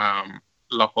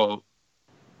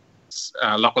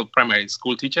primary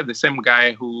school teacher, the same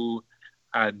guy who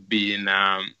had been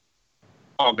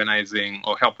organizing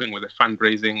or helping with the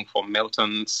fundraising for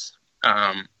Milton's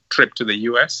trip to the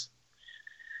US.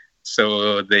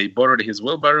 So they borrowed his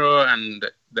wheelbarrow and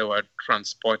they were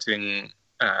transporting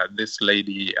this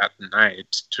lady at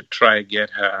night to try get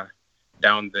her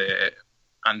down the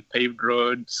unpaved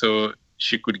road so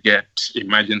she could get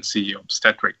emergency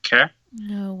obstetric care.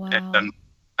 Oh, wow. And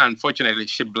unfortunately,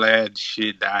 she bled,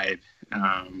 she died.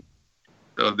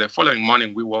 So the following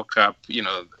morning, we woke up,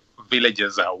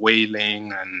 villagers are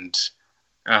wailing, and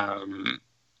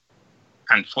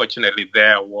unfortunately,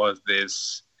 there was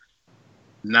this,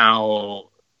 now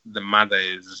the mother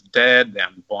is dead, the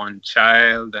unborn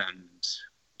child, and,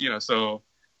 so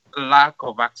lack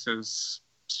of access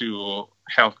to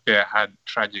healthcare had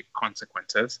tragic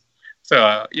consequences. So,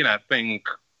 I think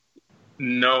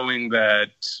knowing that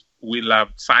we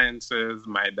loved sciences,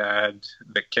 my dad,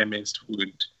 the chemist,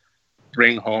 would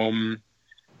bring home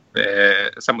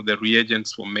some of the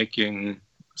reagents for making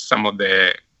some of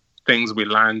the things we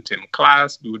learned in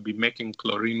class. We would be making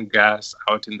chlorine gas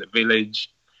out in the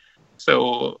village.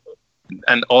 So,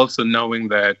 and also knowing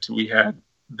that we had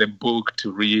the book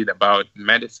to read about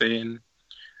medicine.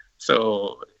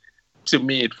 So to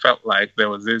me, it felt like there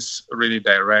was this really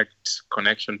direct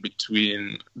connection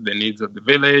between the needs of the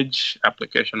village,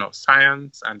 application of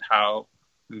science, and how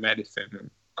medicine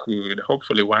could,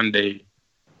 hopefully one day,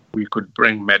 we could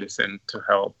bring medicine to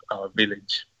help our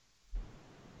village.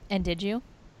 And did you?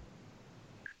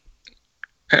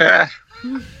 Do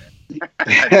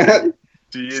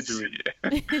you?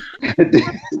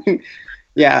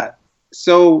 Yeah.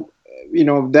 So,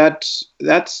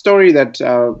 that story that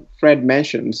Fred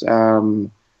mentions,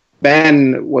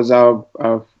 Ben was our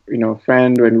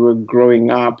friend when we were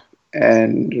growing up,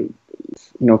 and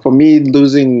for me,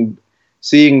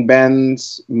 seeing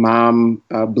Ben's mom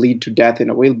bleed to death in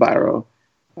a wheelbarrow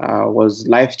was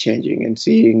life-changing, and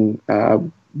seeing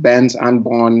Ben's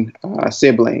unborn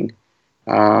sibling,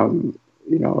 at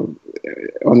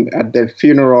the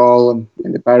funeral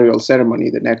and the burial ceremony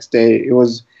the next day, it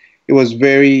was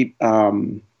very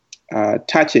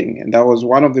touching, and that was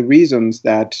one of the reasons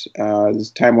that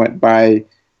as time went by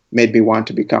made me want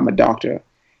to become a doctor.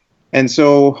 And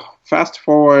so fast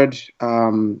forward,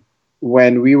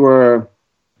 when we were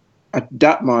at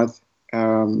Dartmouth,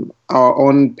 our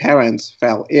own parents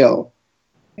fell ill,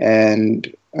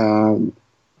 and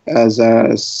as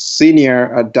a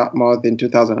senior at Dartmouth in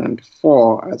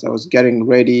 2004, as I was getting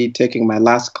ready, taking my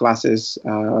last classes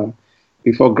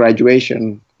before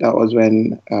graduation, that was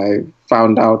when I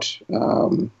found out,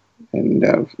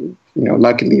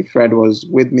 luckily Fred was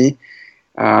with me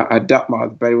at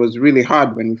Dartmouth, but it was really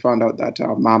hard when we found out that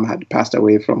our mom had passed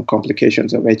away from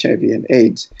complications of HIV and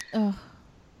AIDS. Oh.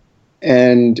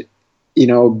 And,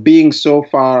 being so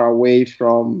far away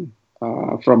from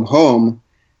home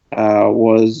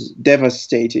was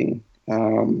devastating.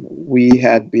 We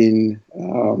had been,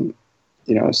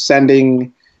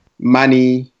 sending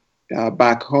money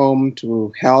back home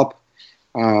to help,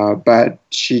 but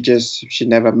she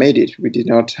never made it. We did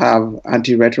not have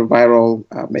antiretroviral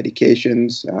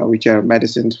medications, which are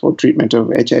medicines for treatment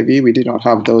of HIV. We did not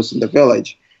have those in the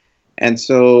village. And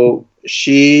so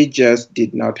she just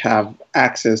did not have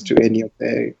access to any of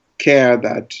the care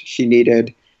that she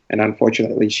needed. And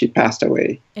unfortunately, she passed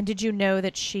away. And did you know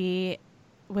that she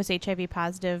was HIV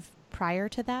positive prior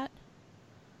to that?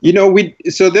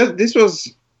 This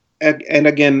was, and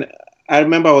again, I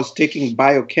remember I was taking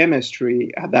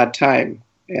biochemistry at that time.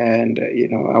 And,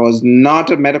 I was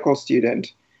not a medical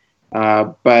student,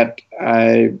 but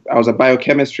I was a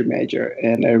biochemistry major.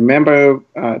 And I remember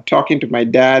talking to my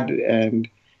dad, and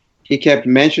he kept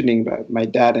mentioning that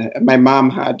my mom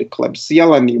had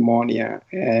Klebsiella pneumonia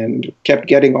and kept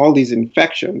getting all these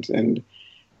infections. And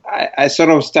I sort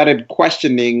of started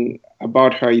questioning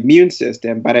about her immune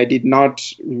system, but I did not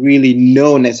really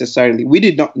know necessarily. We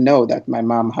did not know that my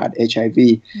mom had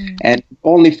HIV, and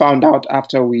only found out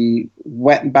after we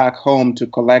went back home to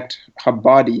collect her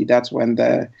body. That's when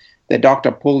the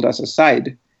doctor pulled us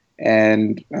aside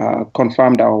and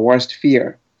confirmed our worst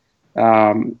fear.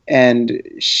 And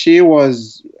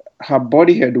her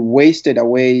body had wasted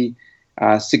away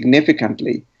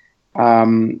significantly.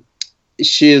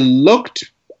 She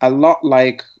looked a lot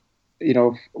like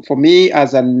for me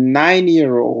as a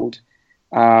 9-year-old,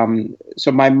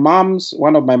 so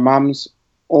one of my mom's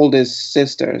oldest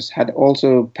sisters had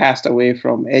also passed away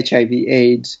from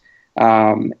HIV/AIDS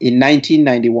in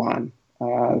 1991.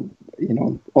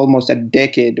 Almost a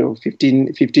decade or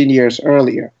 15 years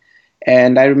earlier.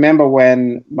 And I remember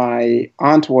when my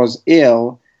aunt was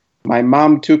ill, my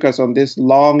mom took us on this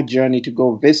long journey to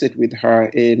go visit with her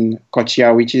in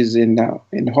Ochieng, which is in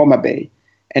Homa Bay.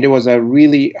 And it was a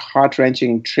really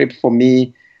heart-wrenching trip for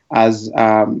me as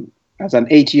an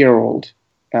 8-year-old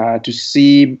to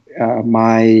see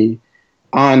my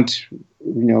aunt,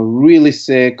 really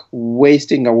sick,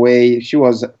 wasting away. She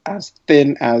was as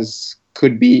thin as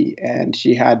could be, and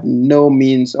she had no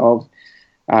means of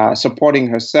supporting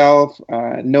herself,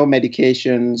 no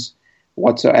medications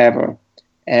whatsoever.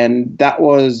 And that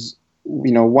was,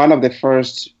 one of the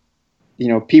first,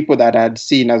 people that I'd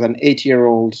seen as an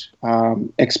 8-year-old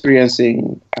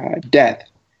experiencing death.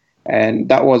 And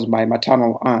that was my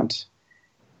maternal aunt.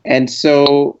 And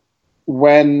so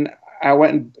when I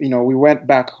went, we went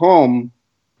back home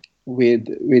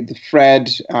with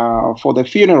Fred for the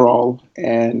funeral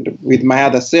and with my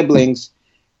other siblings,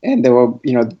 and there were,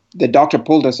 the doctor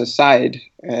pulled us aside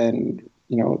and,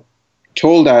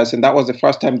 told us, and that was the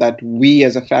first time that we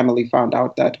as a family found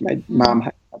out that my mom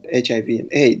had HIV and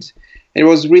AIDS. And it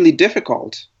was really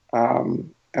difficult, a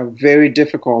very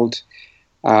difficult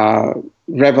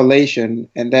revelation.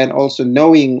 And then also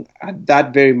knowing at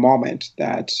that very moment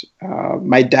that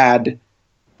my dad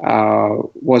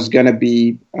was going to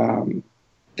be,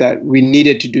 that we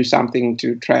needed to do something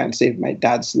to try and save my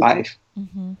dad's life.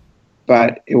 Mm-hmm.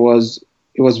 But it was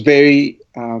very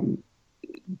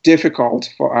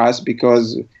difficult for us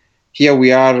because here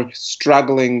we are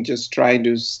struggling, just trying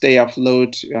to stay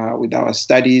afloat with our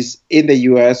studies in the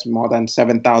U.S., more than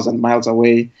 7,000 miles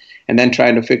away, and then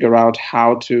trying to figure out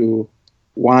how to,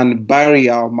 one, bury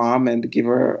our mom and give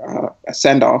her a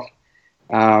send-off.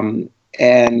 And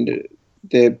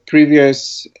the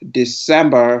previous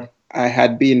December, I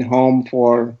had been home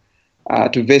to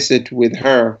visit with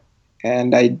her,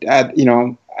 and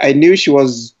I knew she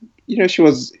was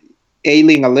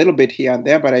ailing a little bit here and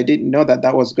there, but I didn't know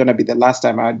that was going to be the last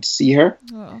time I'd see her.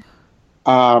 Oh.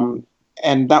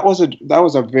 And that was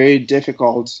a very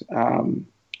difficult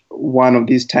one of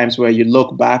these times where you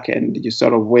look back and you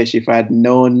sort of wish if I had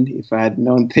known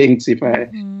things,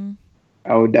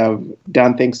 I would have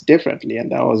done things differently.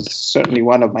 And that was certainly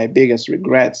one of my biggest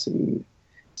regrets in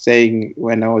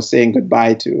when I was saying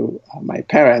goodbye to my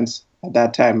parents. At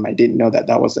that time, I didn't know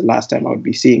that was the last time I would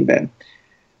be seeing them.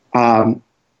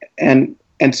 And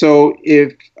so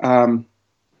if,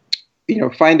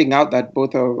 finding out that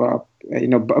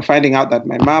finding out that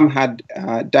my mom had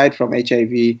died from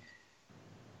HIV,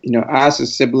 us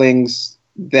as siblings,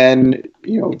 then,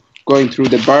 going through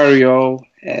the burial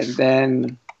and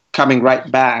then coming right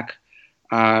back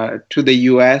to the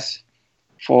U.S.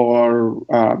 for,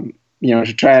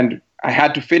 to try and, I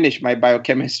had to finish my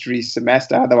biochemistry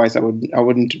semester. Otherwise I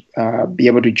wouldn't be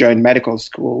able to join medical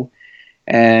school.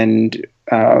 And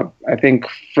I think,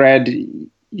 Fred,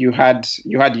 you had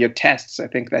your tests. I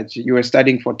think that you were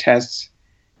studying for tests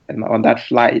on that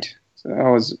flight. So that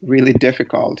was really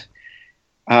difficult.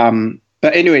 But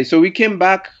anyway, so we came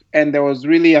back, and there was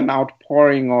really an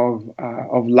outpouring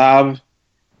of love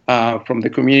from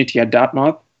the community at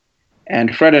Dartmouth.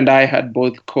 And Fred and I had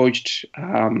both coached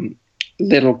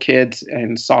little kids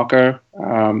in soccer,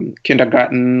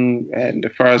 kindergarten and the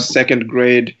first, second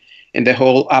grade in the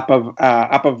whole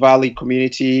Upper Valley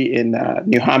community in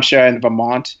New Hampshire and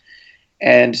Vermont.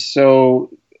 And so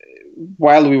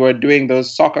while we were doing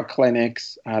those soccer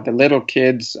clinics, the little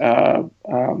kids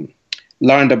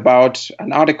learned about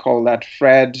an article that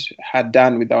Fred had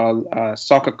done with our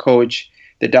soccer coach,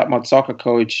 the Dartmouth soccer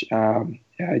coach,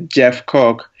 Jeff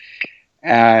Cook.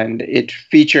 And it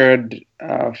featured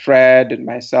Fred and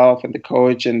myself and the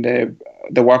coach and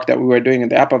the work that we were doing in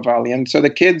the Upper Valley. And so the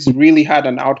kids really had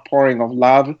an outpouring of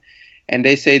love, and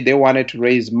they said they wanted to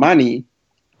raise money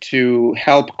to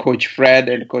help Coach Fred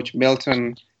and Coach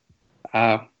Milton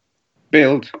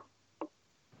build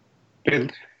a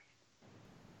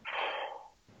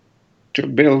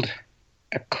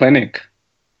clinic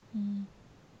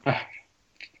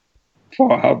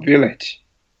for our village.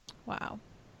 Wow.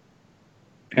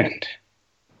 And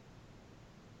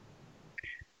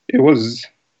it was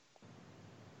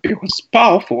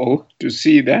powerful to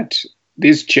see that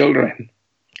these children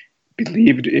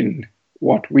believed in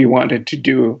what we wanted to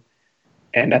do.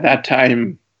 And at that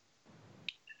time,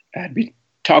 I'd been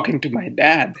talking to my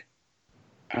dad,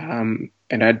 and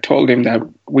I told him that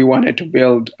we wanted to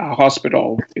build a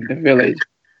hospital in the village.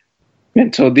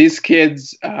 And so these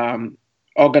kids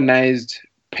organized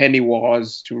penny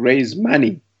wars to raise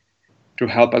money to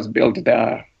help us build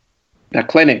the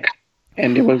clinic.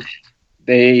 And it was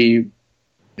they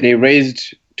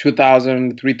raised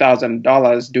 $2,000,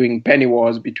 $3,000 doing penny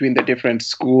wars between the different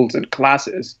schools and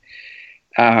classes.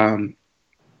 And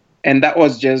that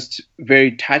was just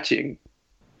very touching.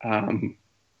 And,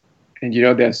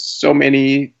 there's so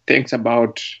many things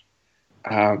about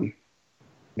the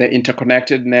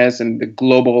interconnectedness and the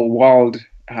global world,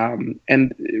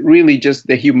 and really just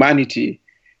the humanity.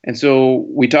 And so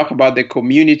we talk about the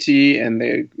community and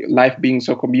the life being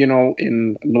so communal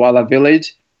in Luala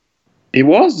Village. It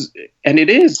was, and it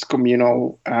is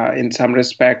communal in some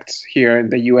respects here in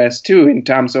the U.S. too, in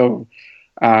terms of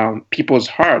people's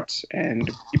hearts and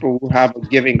people who have a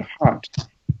giving heart.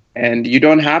 And you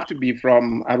don't have to be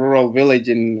from a rural village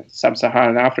in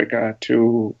sub-Saharan Africa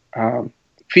to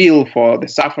feel for the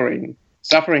suffering.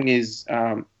 Suffering is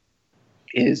a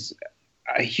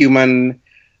human.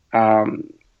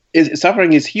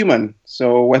 Suffering is human.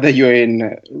 So whether you're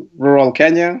in rural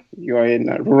Kenya, you're in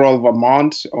rural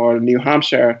Vermont or New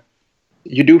Hampshire,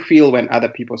 you do feel when other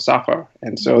people suffer.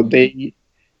 And so they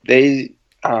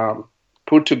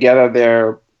put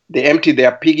together they empty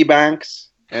their piggy banks.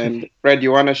 And Fred,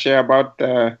 you want to share about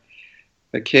the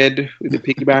kid with the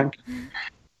piggy bank?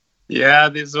 Yeah,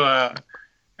 these were,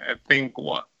 I think,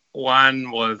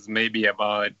 one was maybe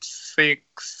about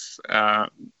 6.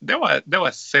 There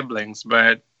were siblings,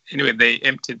 but anyway, they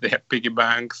emptied their piggy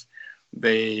banks.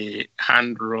 They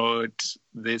handwrote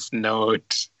this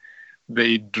note.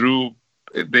 They drew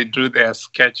their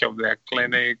sketch of their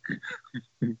clinic,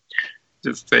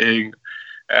 just saying,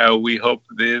 "We hope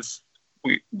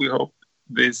we hope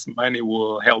this money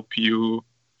will help you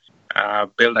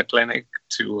build a clinic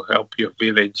to help your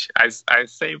village." I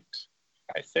saved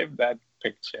that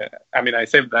picture. I mean, I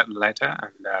saved that letter,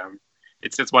 and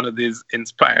it's just one of these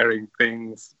inspiring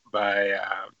things by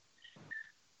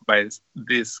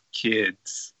these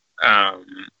kids.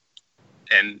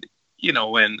 And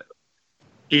when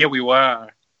here we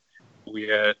are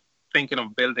thinking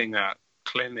of building a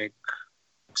clinic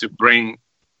to bring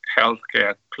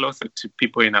healthcare closer to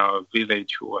people in our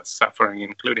village who are suffering,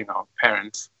 including our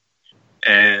parents.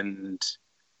 And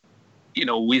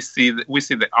we see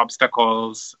the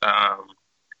obstacles.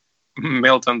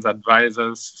 Milton's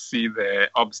advisors see the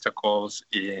obstacles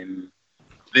in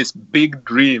this big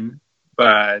dream,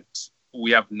 but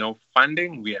we have no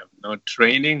funding, we have no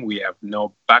training, we have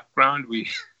no background, we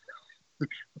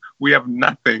have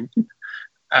nothing,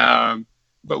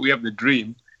 but we have the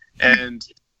dream. And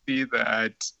see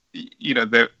that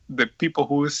the people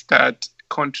who start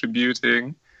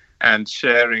contributing and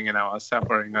sharing in our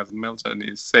suffering, as Milton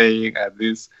is saying, are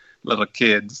these little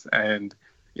kids, and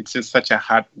it's just such a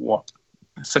heartwarming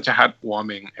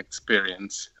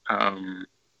experience.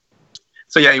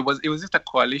 So yeah, it was just a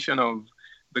coalition of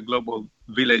the global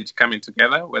village coming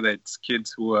together, whether it's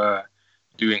kids who are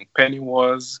doing penny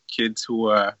wars, kids who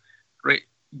are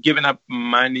giving up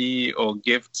money or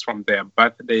gifts from their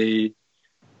birthday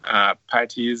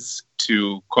parties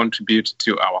to contribute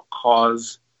to our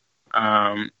cause.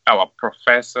 Our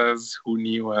professors who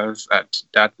knew us at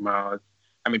Dartmouth.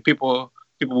 I mean, people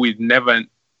we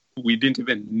didn't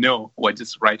even know were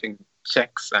just writing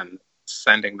checks and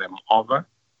sending them over.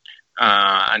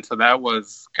 And so that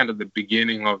was kind of the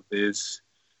beginning of this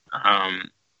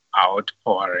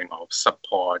outpouring of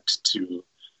support to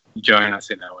join us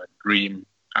in our dream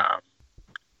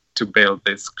to build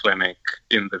this clinic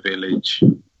in the village.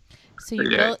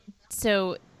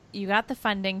 So you got the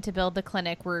funding to build the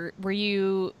clinic. Were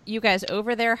you guys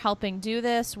over there helping do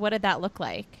this? What did that look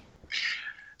like?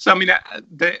 So I mean,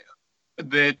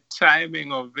 the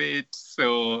timing of it.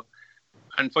 So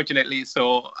unfortunately,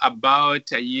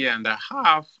 about a year and a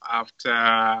half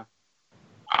after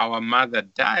our mother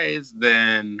dies,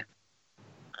 then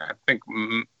I think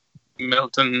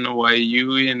Milton, were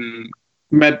you in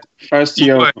first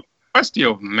year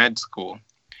of med school?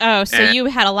 Oh, so you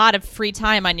had a lot of free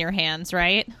time on your hands,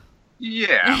 right?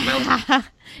 Yeah, Milton.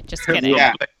 Just kidding.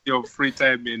 Your free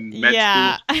time in med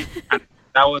school. And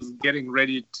I was getting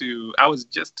ready I was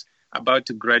just about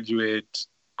to graduate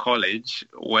college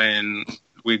when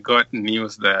we got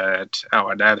news that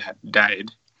our dad had died.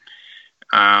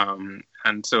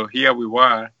 And so here we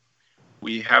were.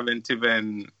 We haven't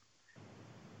even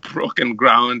broken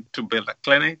ground to build a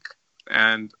clinic.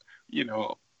 And,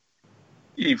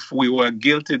 if we were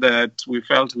guilty that we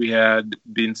felt we had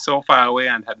been so far away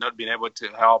and had not been able to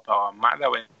help our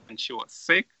mother when she was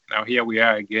sick, now here we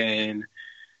are again,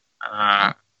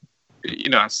 a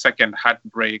second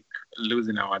heartbreak,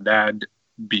 losing our dad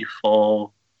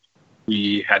before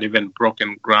We had even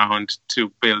broken ground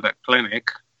to build a clinic.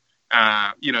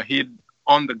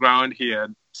 On the ground, he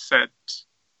had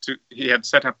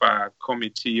set up a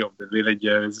committee of the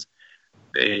villagers.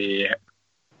 They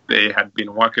had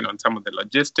been working on some of the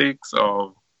logistics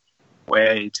of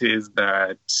where it is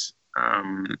that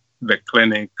the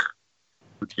clinic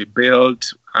would be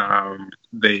built.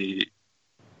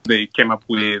 They came up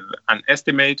with an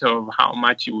estimate of how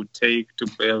much it would take to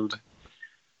build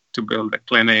the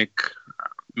clinic.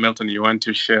 Milton, you want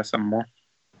to share some more?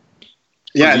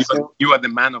 Yeah, you are the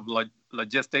man of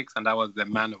logistics, and I was the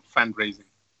man of fundraising.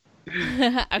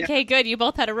 Okay, good. You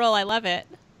both had a role. I love it.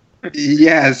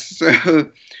 Yes.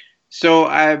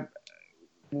 So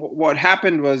what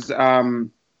happened was,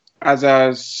 as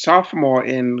a sophomore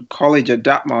in college at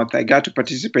Dartmouth, I got to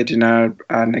participate in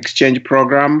an exchange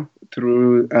program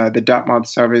through the Dartmouth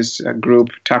Service Group,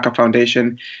 TACA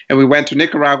Foundation, and we went to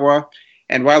Nicaragua.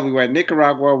 And while we were in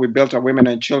Nicaragua, we built a women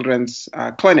and children's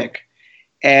clinic.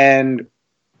 And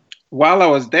while I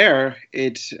was there,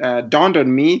 it dawned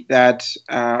on me that,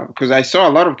 because I saw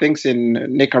a lot of things in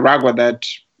Nicaragua that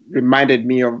reminded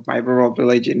me of my rural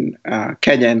village in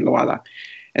Kenya, in Luala.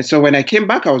 And so when I came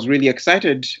back, I was really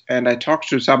excited, and I talked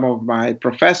to some of my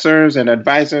professors and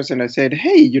advisors, and I said,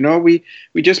 hey,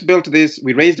 we just built this,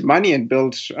 we raised money and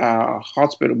built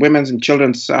hospital, women's and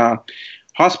children's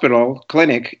hospital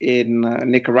clinic in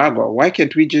Nicaragua. Why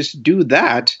can't we just do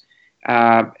that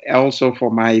also for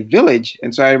my village?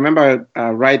 And so I remember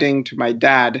writing to my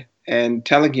dad and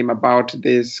telling him about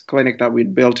this clinic that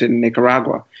we'd built in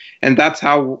Nicaragua. And that's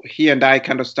how he and I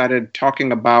kind of started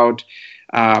talking about,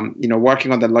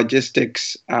 working on the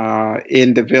logistics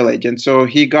in the village. And so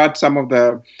he got some of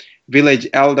the village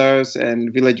elders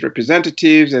and village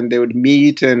representatives, and they would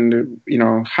meet and,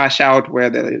 hash out where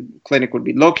the clinic would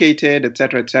be located, et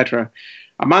cetera, et cetera.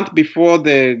 A month before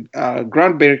the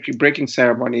groundbreaking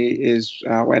ceremony is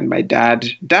when my dad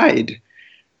died.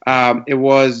 It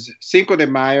was Cinco de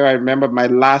Mayo. I remember my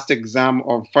last exam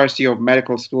of first year of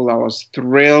medical school. I was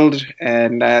thrilled,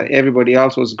 and everybody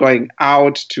else was going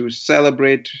out to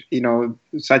celebrate,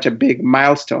 such a big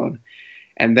milestone.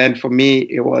 And then for me,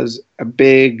 it was a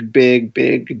big, big,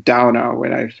 big downer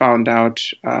when I found out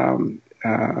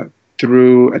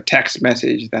through a text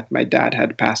message that my dad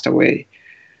had passed away.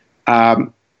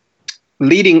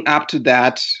 Leading up to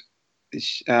that,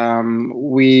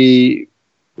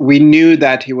 we knew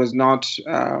that he was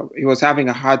having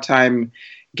a hard time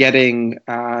getting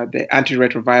the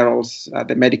antiretrovirals,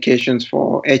 the medications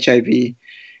for HIV.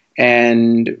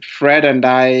 And Fred and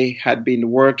I had been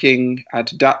working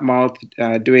at Dartmouth,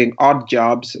 doing odd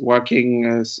jobs, working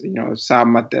as,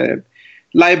 some at the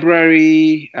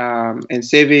library, and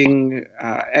saving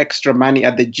extra money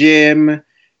at the gym,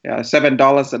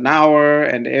 $7 an hour,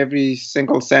 and every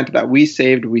single cent that we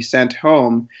saved, we sent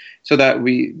home so that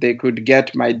they could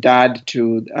get my dad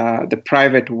to the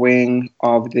private wing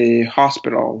of the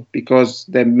hospital, because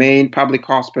the main public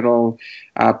hospital,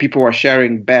 people were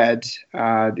sharing beds.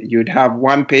 You'd have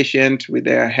one patient with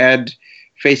their head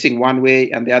facing one way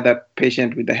and the other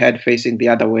patient with the head facing the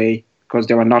other way, because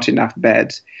there were not enough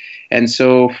beds. And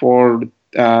so for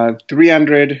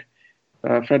 300,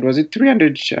 Fred, was it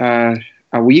 300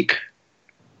 a week?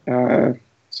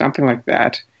 Something like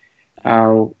that.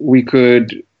 We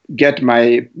could get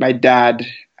my dad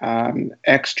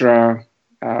extra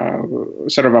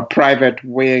sort of a private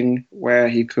wing where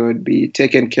he could be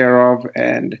taken care of,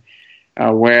 and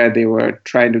where they were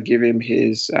trying to give him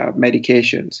his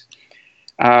medications.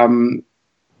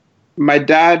 My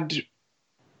dad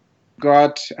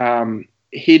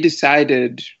he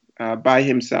decided by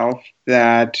himself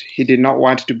that he did not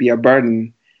want to be a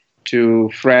burden to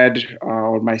Fred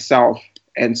or myself.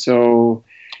 And so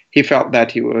he felt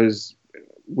that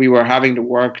we were having to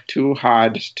work too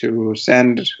hard to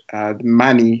send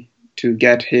money to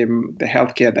get him the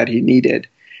health care that he needed.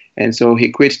 And so he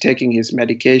quit taking his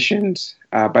medications,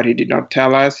 but he did not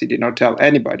tell us. He did not tell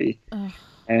anybody. Ugh.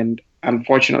 And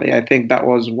unfortunately, I think that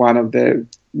was one of the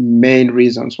main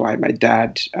reasons why my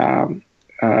dad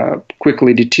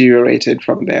quickly deteriorated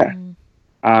from there.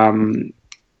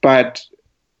 But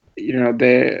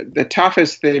the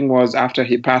toughest thing was after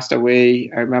he passed away.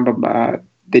 I remember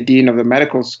the dean of the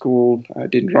medical school,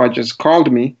 Dean Rogers,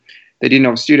 called me, the dean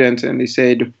of students, and he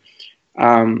said,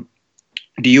 do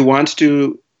you want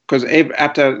to, because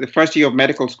after the first year of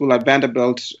medical school at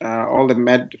Vanderbilt, all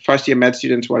the first year med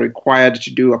students were required to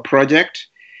do a project,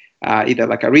 either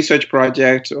like a research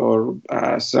project or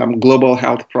some global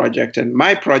health project. And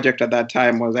my project at that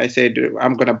time was, I said,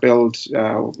 I'm going to build,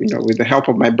 with the help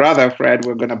of my brother, Fred,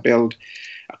 we're going to build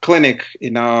a clinic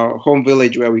in our home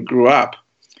village where we grew up.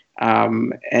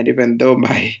 And even though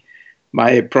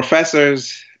my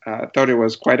professors thought it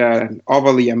was quite an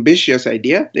overly ambitious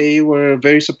idea, they were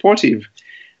very supportive.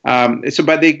 But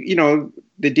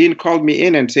the dean called me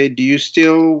in and said, "Do you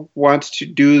still want to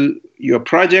do your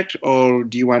project, or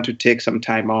do you want to take some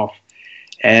time off?"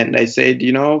 And I said,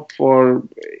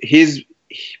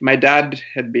 my dad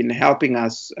had been helping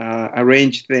us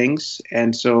arrange things,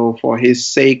 and so for his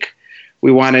sake,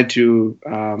 we wanted to,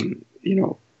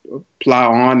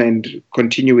 plow on and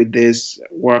continue with this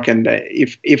work, and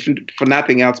if for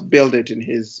nothing else, build it in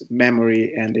his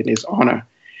memory and in his honor.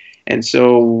 And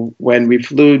so when we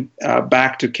flew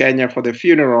back to Kenya for the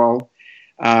funeral,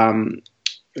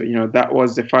 that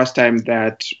was the first time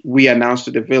that we announced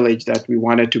to the village that we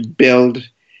wanted to build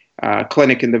a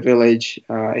clinic in the village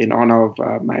in honor of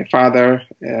my father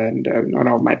and in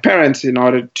honor of my parents, in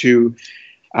order to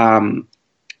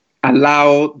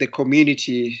allow the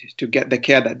community to get the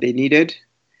care that they needed.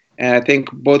 And I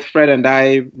think both Fred and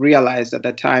I realized at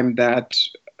the time that,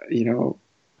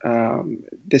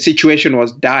 the situation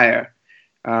was dire.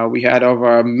 We had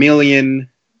over 1 million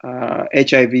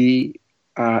HIV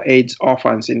AIDS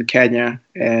orphans in Kenya,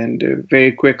 and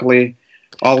very quickly,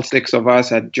 all 6 of us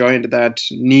had joined that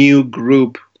new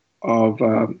group of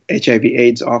HIV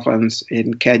AIDS orphans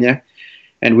in Kenya,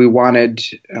 and we wanted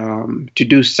to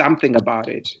do something about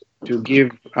it, to give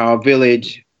our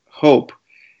village hope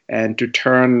and to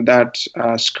turn that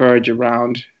scourge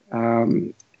around.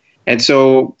 And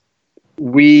so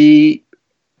I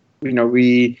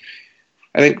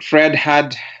think Fred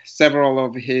had several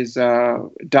of his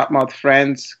Dartmouth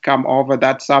friends come over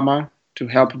that summer to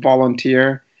help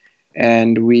volunteer,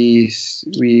 and we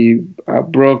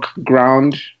broke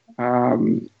ground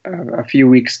a few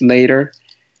weeks later.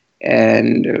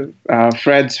 And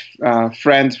Fred's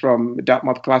friends from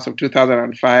Dartmouth class of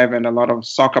 2005 and a lot of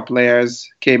soccer players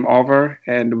came over,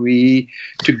 and we,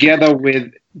 together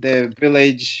with the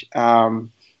village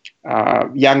young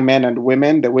men and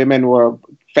women, the women were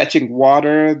fetching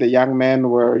water, the young men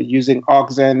were using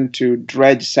oxen to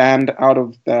dredge sand out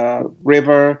of the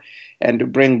river and to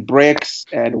bring bricks,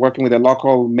 and working with the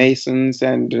local masons,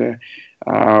 and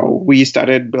we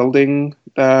started building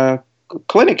the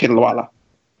clinic in Luala.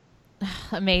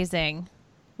 Amazing.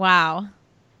 Wow.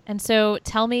 And so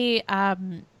tell me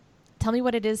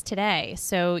what it is today.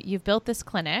 So you've built this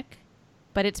clinic,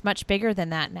 but it's much bigger than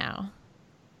that now.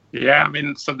 Yeah,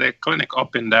 so the clinic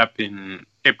opened up in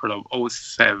April of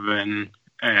 2007,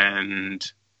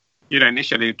 and,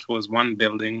 initially it was one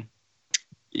building.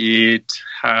 It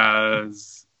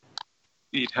has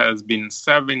been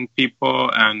serving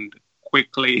people, and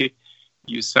quickly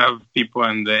you serve people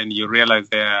and then you realize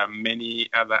there are many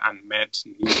other unmet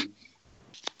needs.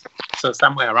 So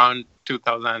somewhere around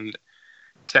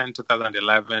 2010,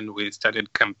 2011, we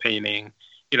started campaigning.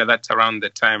 That's around the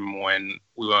time when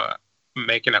we were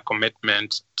making a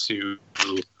commitment to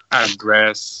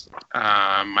address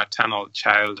maternal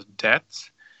child deaths.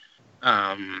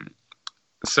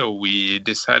 So we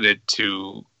decided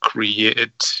to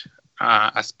create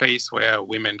a space where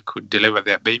women could deliver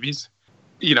their babies.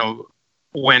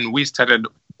 When we started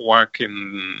work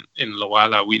in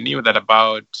Luala, we knew that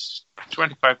about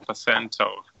 25%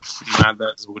 of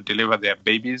mothers would deliver their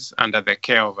babies under the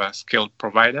care of a skilled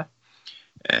provider.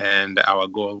 And our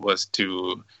goal was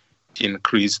to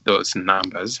increase those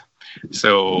numbers.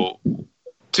 So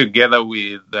together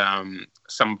with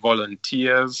some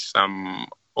volunteers, some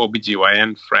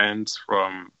OBGYN friends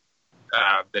from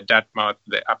the Dartmouth,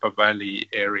 the Upper Valley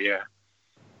area,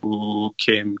 who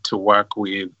came to work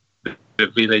with the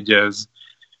villagers,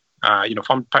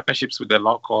 formed partnerships with the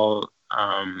local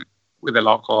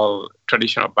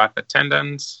traditional birth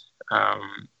attendants.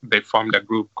 They formed a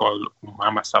group called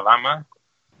Mama Salama,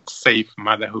 Safe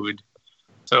Motherhood.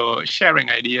 So sharing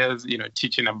ideas,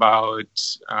 teaching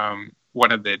about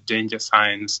what are the danger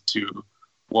signs to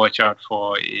watch out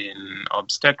for in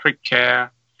obstetric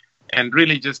care, and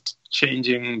really just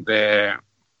changing the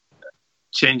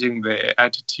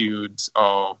attitudes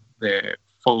of the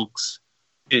folks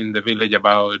in the village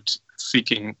about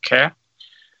seeking care.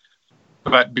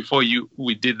 But before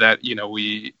we did that,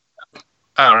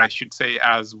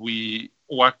 as we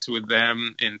worked with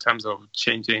them in terms of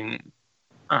changing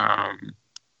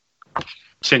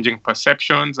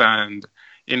perceptions and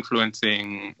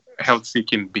influencing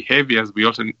health-seeking behaviors, we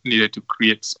also needed to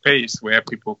create space where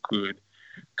people could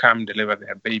come deliver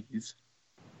their babies.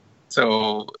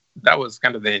 So that was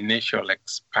kind of the initial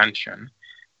expansion.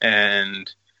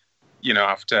 And,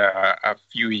 after a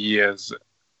few years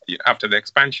after the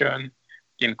expansion,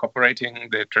 incorporating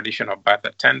the traditional birth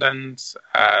attendants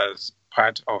as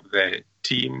part of the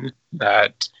team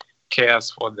that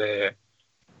cares for the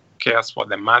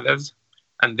mothers.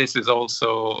 And this is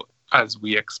also as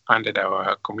we expanded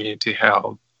our community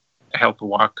health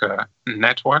worker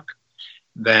network,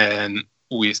 then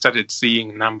we started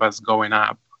seeing numbers going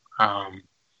up.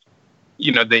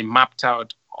 They mapped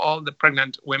out all the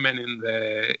pregnant women in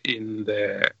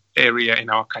the area, in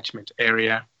our catchment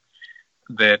area.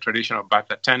 The traditional birth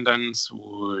attendants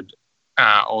would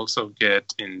also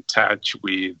get in touch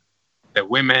with the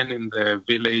women in the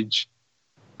village,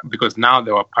 because now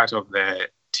they were part of the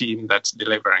team that's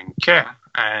delivering care.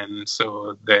 And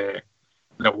so the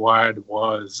word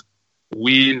was,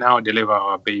 we now deliver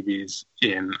our babies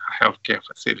in a healthcare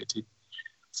facility.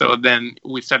 So then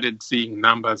we started seeing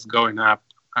numbers going up,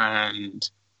 and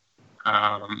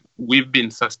we've been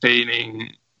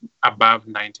sustaining above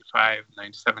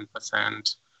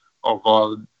 97% of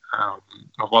all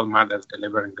mothers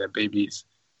delivering their babies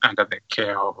under the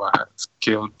care of a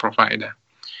skilled provider.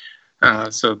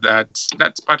 So that's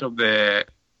part of the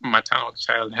maternal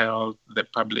child health, the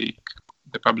public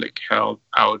health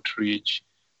outreach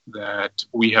that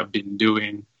we have been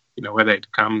doing. Whether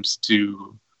it comes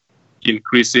to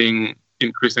increasing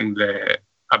the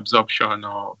absorption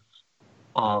of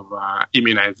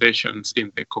immunizations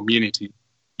in the community,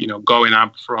 going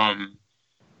up from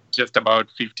just about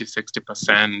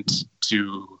 50-60%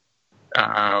 to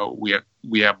we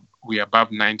are above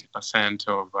 90%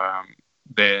 of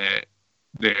the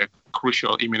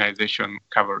crucial immunization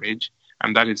coverage,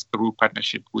 and that is through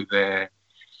partnership with the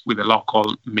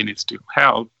local Ministry of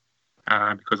Health,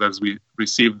 because as we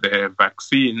receive the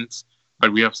vaccines,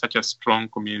 but we have such a strong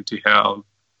community health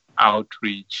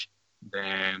outreach,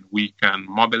 then we can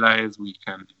mobilize, we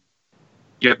can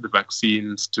get the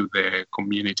vaccines to the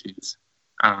communities.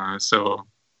 So,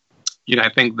 I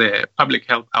think the public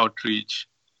health outreach,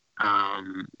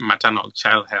 maternal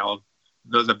child health,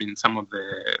 those have been some of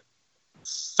the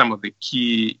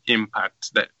key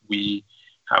impacts that we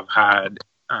have had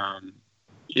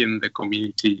in the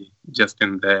community just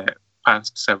in the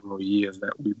past several years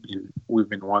that we've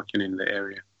been working in the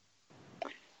area.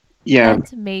 Yeah,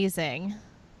 that's amazing.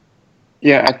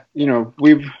 Yeah,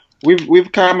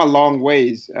 we've come a long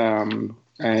ways, and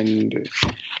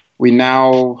we've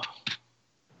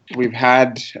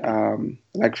had,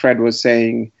 like Fred was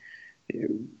saying,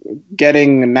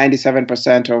 getting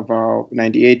 97% of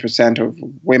 98% of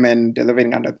women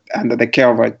delivering under the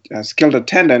care of a skilled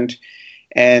attendant,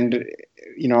 and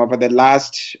over the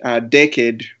last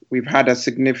decade, we've had a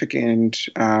significant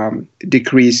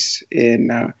decrease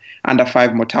in under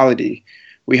 5 mortality.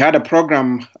 We've had a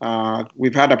program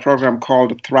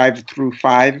called Thrive Through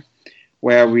 5,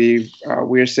 where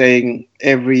we're saying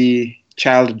every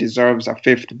child deserves a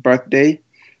 5th birthday.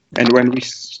 And when we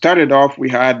started off, we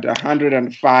had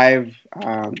 105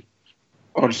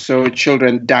 or so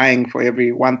children dying for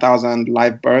every 1,000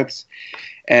 live births.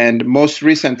 And most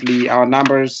recently, our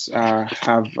numbers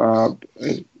have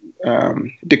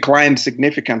declined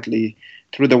significantly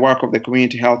through the work of the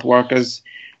community health workers.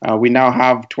 We now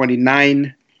have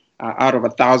 29 out of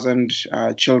 1,000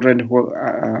 children who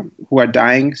are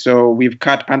dying. So we've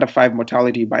cut under 5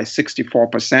 mortality by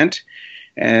 64%.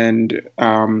 And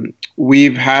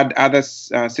we've had other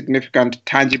significant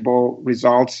tangible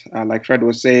results, like Fred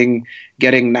was saying,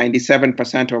 getting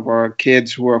 97% of our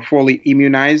kids who are fully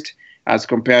immunized, as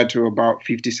compared to about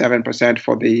 57%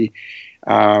 for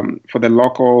the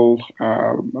local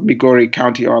Migori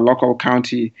County or local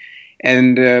county.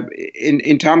 And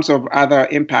in terms of other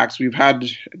impacts, we've had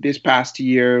this past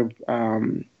year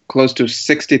close to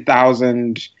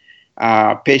 60,000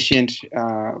 patient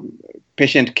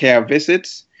care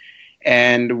visits,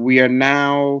 and we are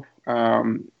now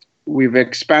we've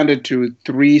expanded to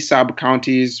 3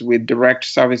 sub-counties with direct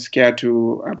service care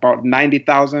to about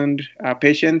 90,000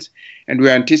 patients, and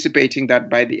we're anticipating that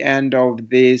by the end of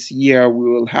this year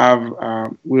we'll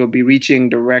be reaching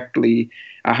directly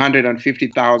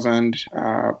 150,000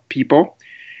 people,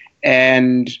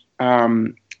 and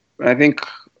I think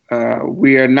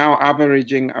we are now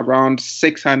averaging around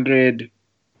 600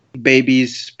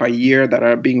 babies per year that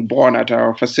are being born at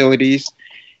our facilities,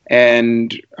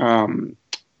 and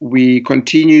we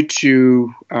continue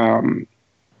to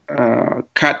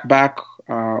cut back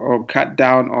or cut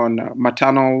down on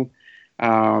maternal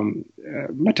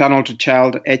to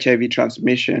child HIV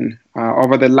transmission.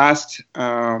 Over the last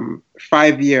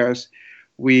 5 years,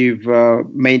 we've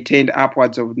maintained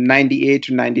upwards of 98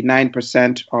 to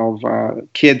 99% of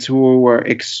kids who were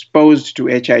exposed to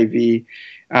HIV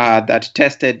that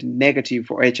tested negative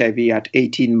for HIV at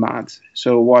 18 months.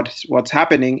 So what's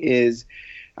happening is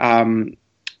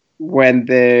when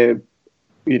the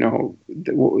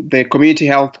the community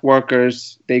health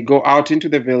workers, they go out into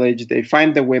the village, they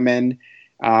find the women.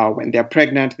 When they're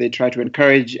pregnant, they try to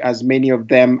encourage as many of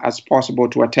them as possible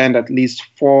to attend at least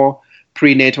 4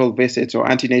 prenatal visits or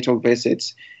antenatal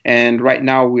visits. And right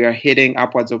now we are hitting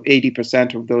upwards of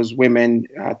 80% of those women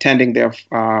attending their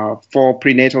 4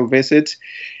 prenatal visits.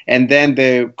 And then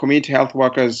the community health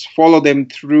workers follow them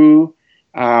through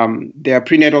their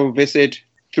prenatal visit,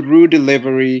 through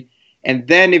delivery, and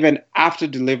then even after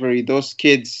delivery, those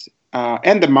kids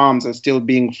and the moms are still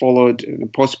being followed in the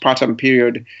postpartum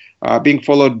period, being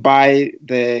followed by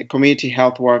the community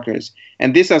health workers.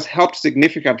 And this has helped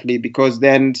significantly because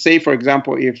then, say, for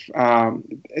example, if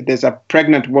there's a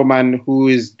pregnant woman who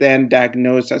is then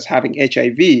diagnosed as having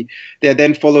HIV, they're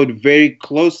then followed very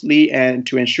closely and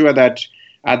to ensure that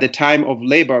at the time of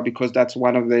labor, because that's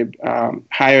one of the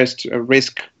highest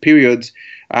risk periods,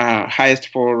 highest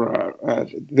for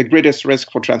the greatest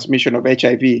risk for transmission of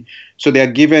HIV. So they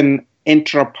are given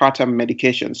intrapartum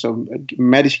medications, so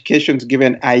medications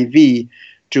given IV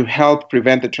to help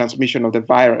prevent the transmission of the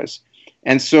virus.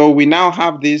 And so we now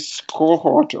have this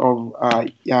cohort of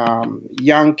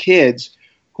young kids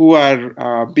who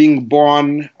are being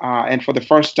born, and for the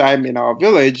first time in our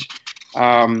village,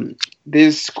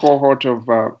 this cohort of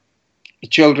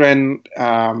children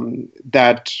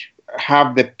that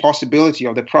have the possibility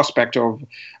or the prospect of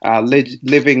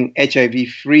living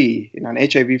HIV-free in an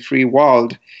HIV-free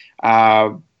world,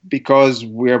 because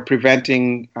we're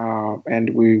preventing and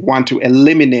we want to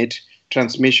eliminate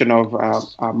transmission of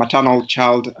maternal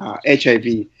child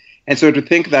HIV. And so to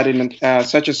think that in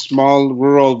such a small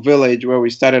rural village where we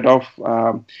started off,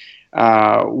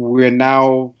 we're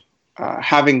now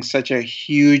having such a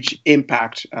huge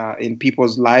impact in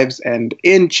people's lives and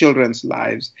in children's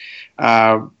lives,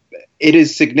 it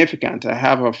is significant. I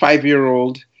have a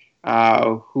 5-year-old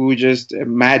who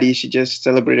Maddie, she just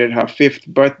celebrated her 5th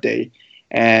birthday.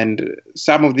 And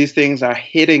some of these things are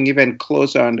hitting even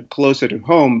closer and closer to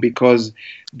home because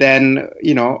then,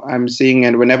 I'm seeing,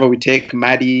 and whenever we take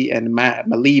Maddie and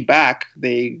Mali back,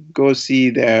 they go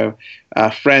see their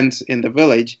friends in the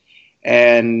village.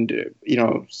 And,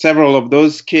 several of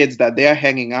those kids that they're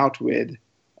hanging out with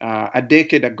a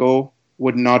decade ago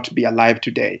would not be alive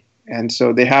today. And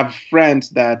so they have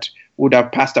friends that would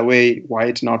have passed away were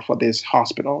it not for this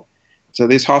hospital. So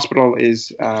this hospital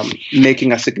is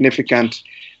making a significant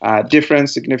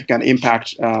difference, significant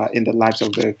impact in the lives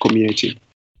of the community.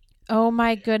 Oh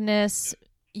my goodness,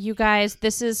 you guys,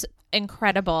 this is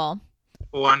incredible.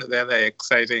 One of the other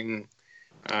exciting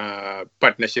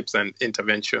partnerships and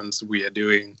interventions we are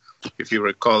doing, if you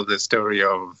recall the story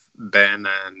of Ben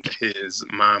and his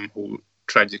mom who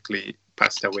tragically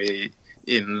passed away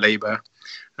in labor,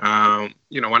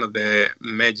 one of the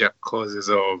major causes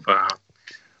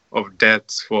of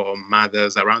deaths for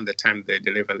mothers around the time they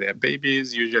deliver their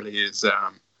babies usually is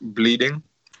bleeding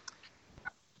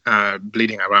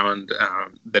around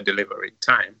the delivery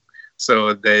time.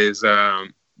 So there's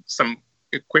some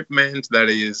equipment that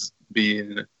is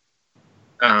being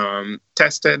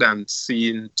tested and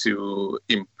seen to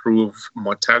improve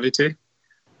mortality.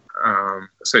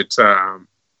 So it's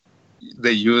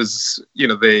they use,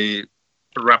 they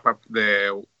wrap up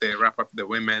the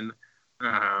women.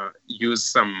 Use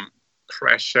some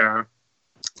pressure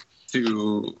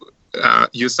to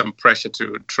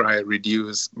try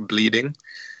reduce bleeding.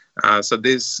 So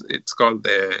it's called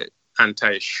the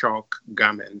anti-shock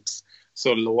garments.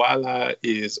 So Luala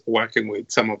is working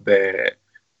with some of the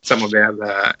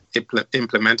other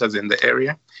implementers in the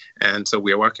area, and so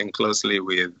we are working closely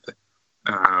with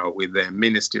the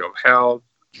Ministry of Health.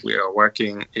 We are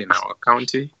working in our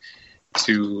county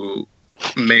to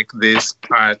make this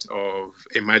part of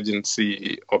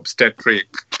emergency obstetric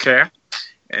care.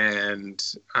 And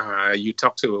you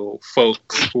talk to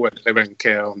folks who are delivering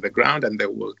care on the ground, and they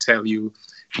will tell you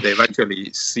they've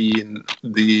actually seen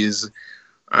these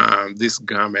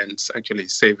garments actually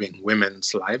saving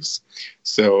women's lives.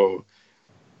 So,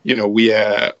 we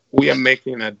are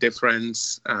making a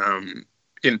difference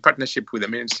in partnership with the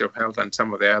Ministry of Health and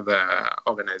some of the other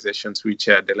organizations which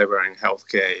are delivering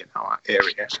healthcare in our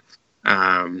area.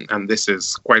 And this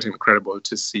is quite incredible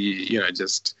to see,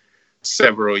 just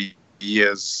several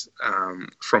years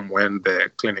from when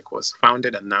the clinic was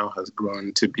founded and now has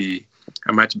grown to be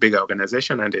a much bigger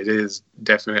organization. And it is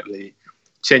definitely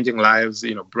changing lives,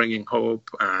 bringing hope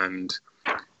and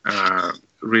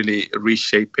really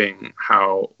reshaping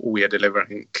how we are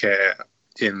delivering care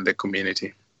in the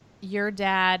community. Your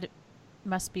dad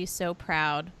must be so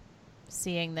proud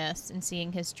seeing this and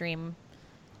seeing his dream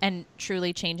and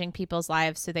truly changing people's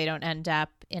lives so they don't end up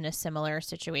in a similar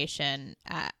situation.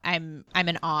 I'm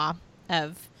in awe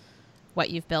of what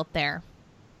you've built there.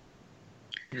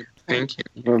 Thank you.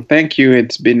 Well, thank you.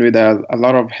 It's been with a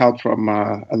lot of help from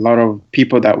a lot of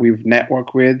people that we've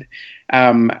networked with.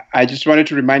 I just wanted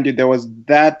to remind you, there was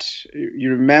that,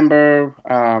 you remember,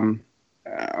 I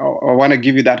want to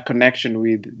give you that connection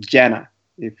with Jenna,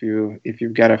 if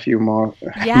you've got a few more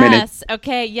minutes. Yes.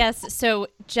 Okay. Yes. So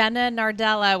Jenna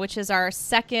Nardella, which is our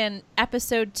second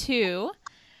episode 2,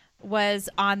 was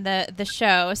on the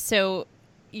show. So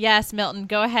yes, Milton,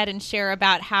 go ahead and share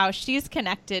about how she's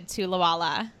connected to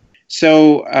Loala.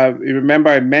 So you remember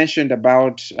I mentioned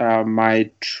about my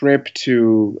trip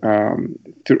to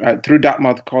through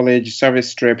Dartmouth College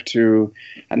service trip to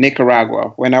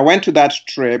Nicaragua. When I went to that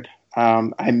trip,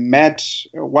 I met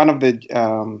one of the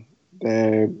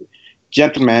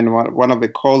gentlemen, one of the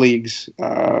colleagues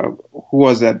who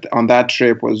was on that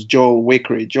trip was Joel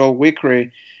Wickery. Joel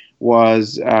Wickery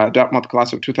was Dartmouth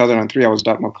class of 2003. I was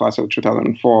Dartmouth class of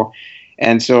 2004.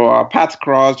 And so our paths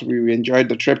crossed. We enjoyed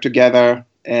the trip together.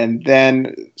 And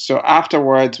then, so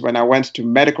afterwards, when I went to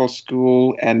medical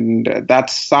school, and that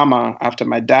summer after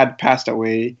my dad passed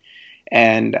away,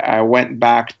 and I went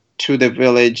back to the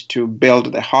village to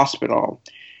build the hospital,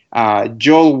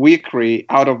 Joel Wickery,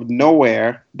 out of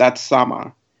nowhere that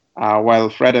summer, while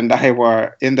Fred and I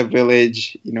were in the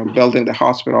village, building the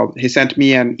hospital, he sent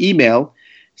me an email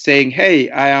saying, "Hey,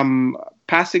 I am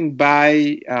passing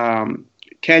by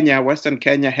Kenya, Western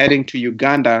Kenya, heading to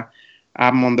Uganda.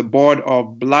 I'm on the board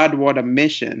of Blood Water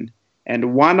Mission,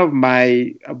 and one of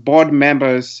my board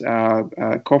members,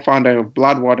 co-founder of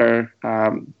Blood Water,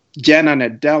 Jenna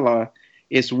Nadella,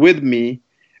 is with me.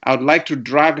 I would like to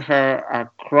drag her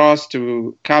across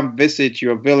to come visit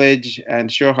your village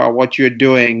and show her what you're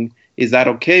doing. Is that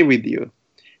okay with you?"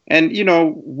 And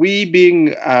we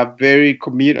being very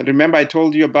communal. Remember, I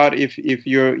told you about if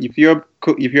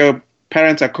your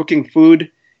parents are cooking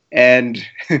food and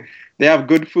they have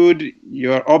good food,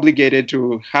 you're obligated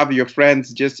to have your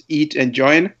friends just eat and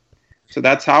join. So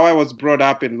that's how I was brought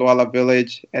up in Loala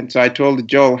Village. And so I told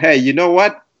Joel, "Hey, you know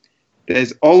what?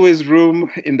 There's always room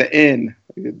in the inn.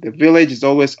 The village is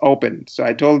always open." So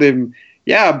I told him,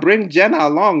 "Yeah, bring Jenna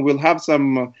along. We'll have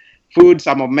some food,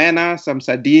 some omena, some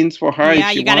sardines for her."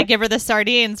 Yeah, you got to give her the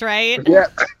sardines, right? Yeah,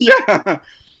 yeah.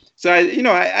 So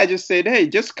I just said, "Hey,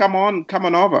 just come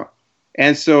on over."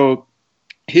 And so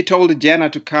he told Jenna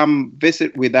to come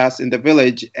visit with us in the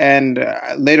village, and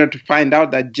later to find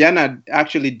out that Jenna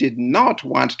actually did not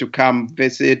want to come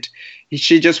visit.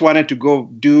 She just wanted to go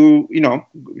do,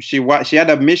 she had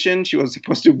a mission. She was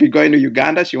supposed to be going to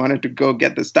Uganda. She wanted to go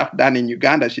get the stuff done in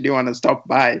Uganda. She didn't want to stop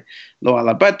by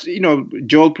Loala. But,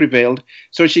 Joel prevailed.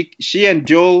 So she and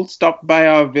Joel stopped by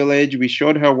our village. We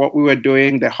showed her what we were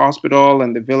doing, the hospital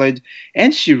and the village,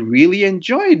 and she really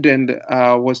enjoyed and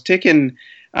was taken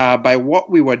by what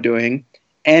we were doing.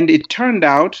 And it turned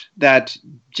out that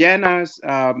Jenna's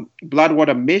Blood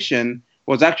Water Mission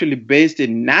was actually based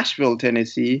in Nashville,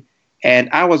 Tennessee, and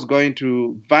I was going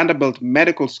to Vanderbilt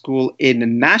Medical School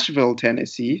in Nashville,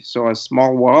 Tennessee, so a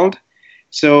small world.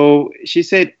 So she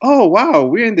said, "Oh, wow,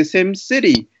 we're in the same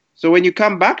city. So when you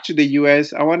come back to the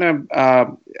U.S., I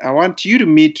want you to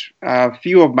meet a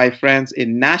few of my friends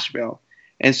in Nashville."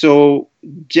 And so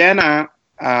Jenna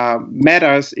met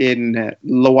us in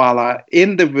Loala,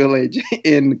 in the village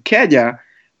in Kenya,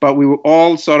 but we were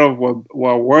all sort of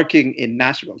were working in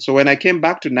Nashville. So when I came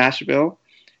back to Nashville,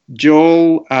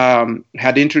 Joel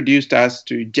had introduced us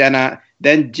to Jenna.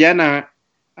 Then Jenna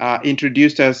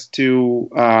introduced us to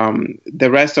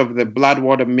the rest of the Blood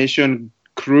Water Mission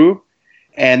crew.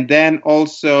 And then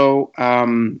also,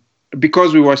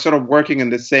 because we were sort of working in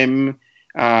the same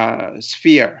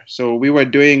sphere, so we were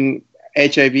doing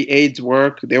HIV/AIDS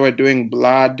work. They were doing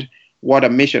Blood Water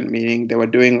Mission, meaning they were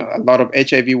doing a lot of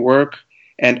HIV work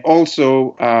and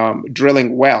also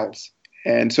drilling wells.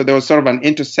 And so there was sort of an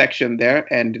intersection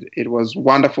there, and it was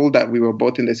wonderful that we were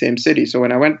both in the same city. So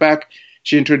when I went back,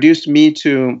 she introduced me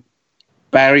to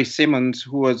Barry Simmons,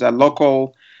 who was a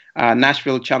local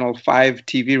Nashville Channel 5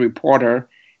 TV reporter,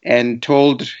 and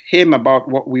told him about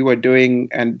what we were doing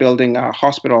and building a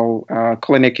hospital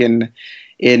clinic in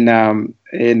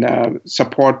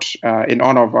support in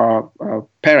honor of our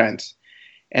parents.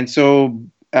 And so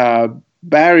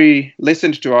Barry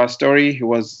listened to our story. He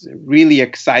was really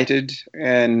excited.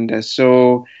 And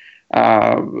so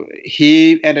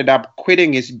he ended up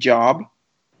quitting his job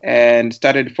and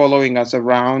started following us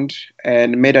around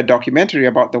and made a documentary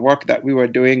about the work that we were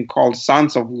doing called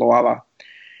Sons of Loala.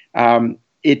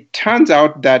 It turns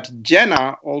out that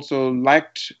Jenna also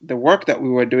liked the work that we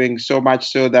were doing so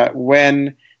much so that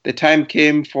when the time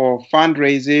came for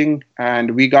fundraising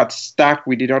and we got stuck,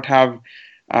 we did not have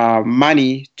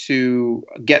money to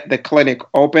get the clinic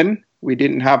open. We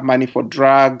didn't have money for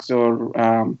drugs or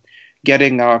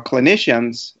getting our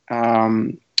clinicians.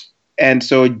 And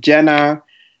so Jenna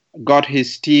got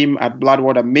his team at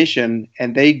Bloodwater Mission,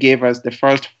 and they gave us the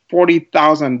first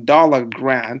 $40,000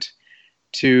 grant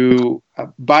to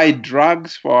buy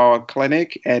drugs for our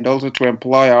clinic and also to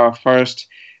employ our first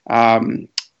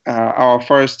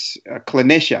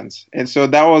clinicians. And so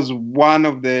that was one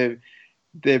of the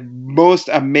most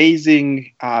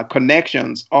amazing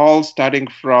connections, all starting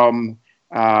from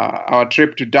our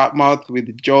trip to Dartmouth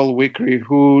with Joel Wickery,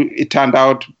 who it turned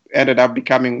out ended up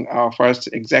becoming our first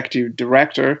executive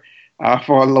director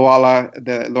for the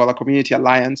Loala Community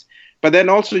Alliance. But then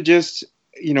also just,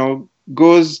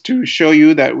 goes to show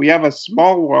you that we have a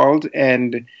small world,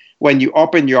 and when you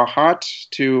open your heart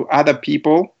to other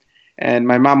people, and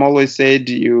my mom always said,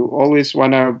 you always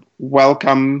want to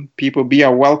welcome people, be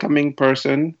a welcoming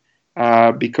person,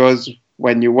 because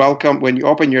when you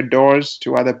open your doors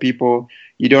to other people,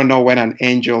 you don't know when an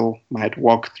angel might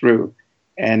walk through.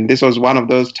 And this was one of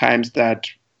those times that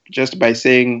just by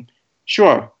saying,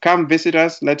 sure, come visit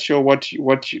us, let's show what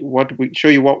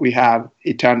we have,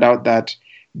 it turned out that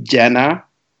Jenna,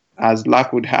 as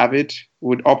luck would have it,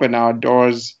 would open our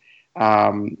doors,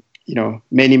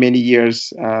 many, many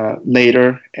years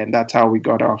later. And that's how we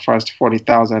got our first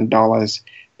 $40,000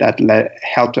 that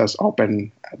helped us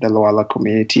open the Loala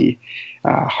Community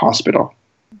Hospital.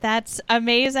 That's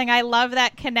amazing. I love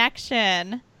that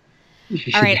connection.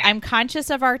 All right, I'm conscious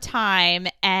of our time,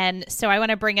 and so I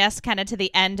want to bring us kind of to the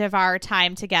end of our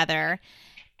time together,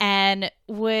 and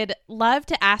would love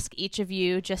to ask each of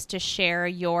you just to share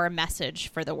your message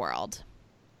for the world.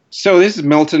 So this is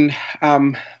Milton.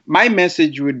 My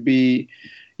message would be,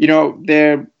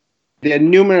 there are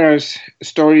numerous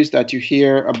stories that you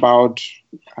hear about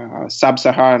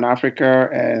sub-Saharan Africa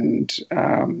and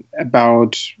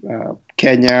about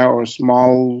Kenya or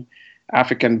small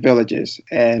African villages.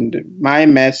 And my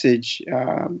message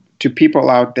to people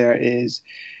out there is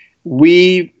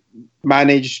we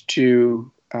managed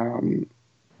to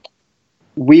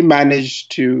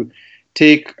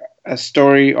take a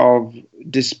story of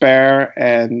despair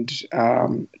and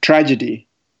tragedy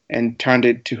and turned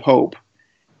it to hope.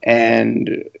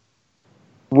 And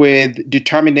with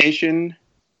determination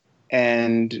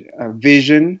and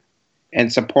vision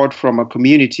and support from a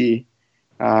community,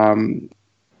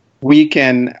 we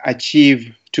can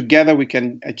achieve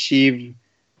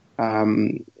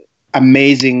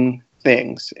amazing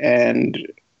things. And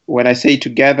when I say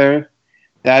together,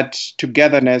 that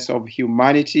togetherness of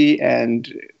humanity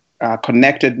and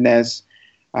connectedness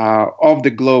of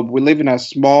the globe. We live in a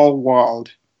small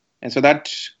world, and so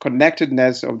that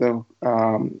connectedness of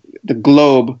the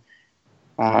globe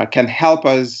can help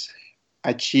us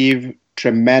achieve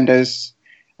tremendous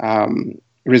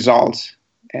results.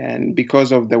 And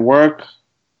because of the work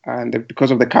and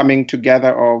because of the coming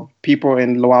together of people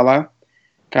in Loala,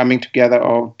 coming together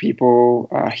of people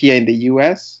here in the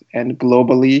U.S. and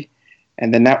globally,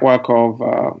 and the network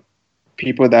of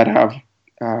people that have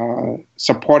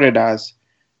supported us,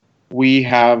 we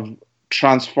have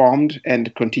transformed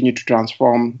and continue to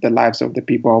transform the lives of the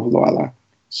people of Loala.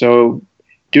 So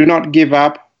do not give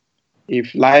up.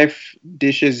 If life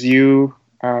dishes you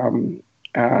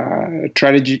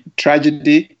tragedy,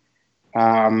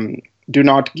 do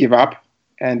not give up.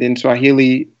 And in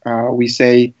Swahili, we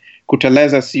say,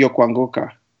 kuteleza sio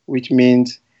kuanguka, which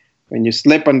means when you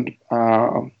slip,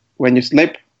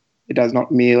 it does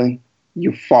not mean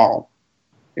you fall.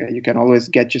 You can always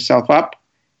get yourself up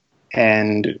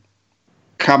and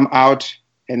come out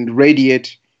and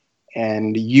radiate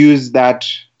and use that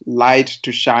light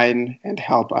to shine and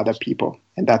help other people.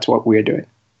 And that's what we're doing.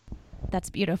 That's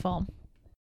beautiful.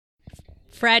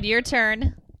 Fred, your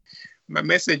turn. My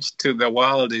message to the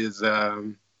world is,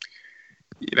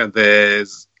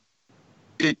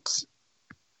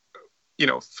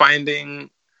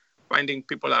 finding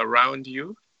people around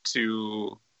you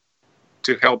to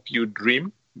help you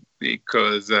dream,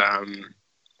 because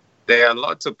there are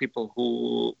lots of people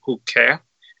who care,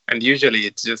 and usually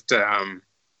it's just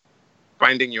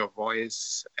finding your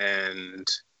voice, and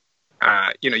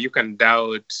you can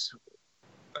doubt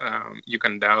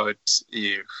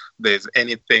if there's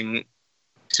anything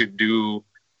to do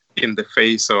in the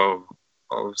face of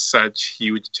such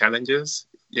huge challenges.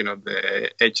 The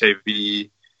HIV,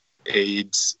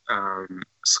 AIDS,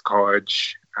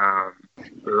 scourge,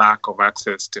 lack of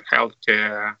access to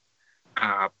healthcare,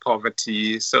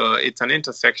 poverty. So it's an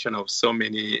intersection of so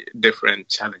many different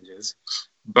challenges.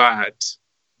 But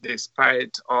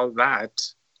despite all that,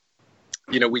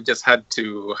 we just had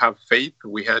to have faith.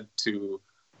 We had to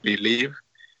believe.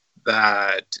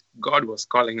 that God was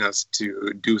calling us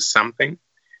to do something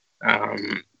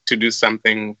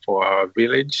for our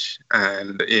village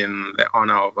and in the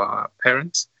honor of our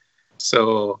parents.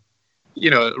 So,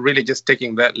 really just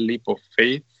taking that leap of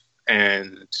faith.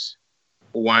 And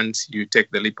once you take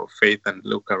the leap of faith and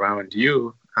look around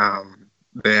you,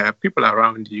 there are people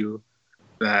around you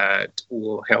that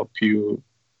will help you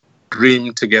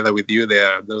dream together with you.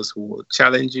 There are those who will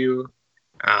challenge you,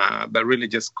 but really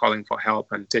just calling for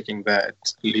help and taking that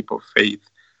leap of faith,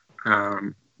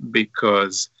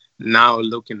 because now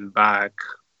looking back,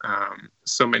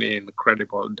 so many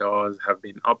incredible doors have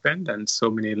been opened and so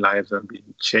many lives have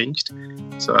been changed.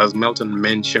 So as Milton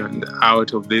mentioned,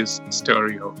 out of this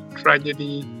story of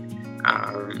tragedy,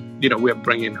 we're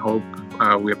bringing hope,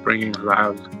 we're bringing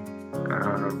love,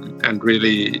 and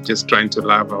really just trying to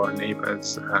love our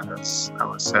neighbors as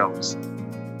ourselves.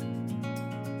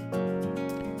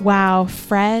 Wow,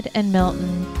 Fred and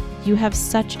Milton, you have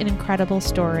such an incredible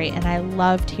story, and I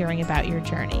loved hearing about your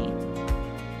journey.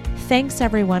 Thanks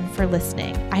everyone for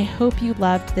listening. I hope you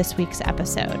loved this week's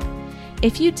episode.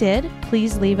 If you did,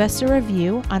 please leave us a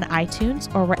review on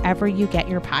iTunes or wherever you get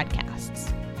your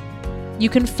podcasts. You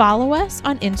can follow us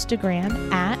on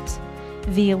Instagram at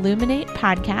The Illuminate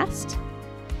Podcast.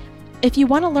 If you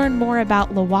want to learn more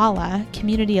about Lawala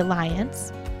Community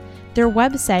Alliance, their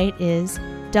website is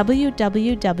www.lwala.org.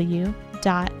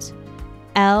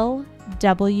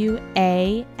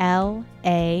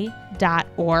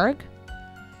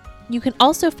 You can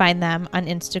also find them on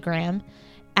Instagram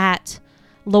at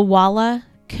Lawala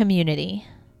Community.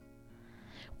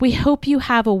 We hope you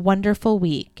have a wonderful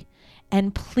week,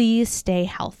 and please stay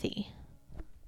healthy.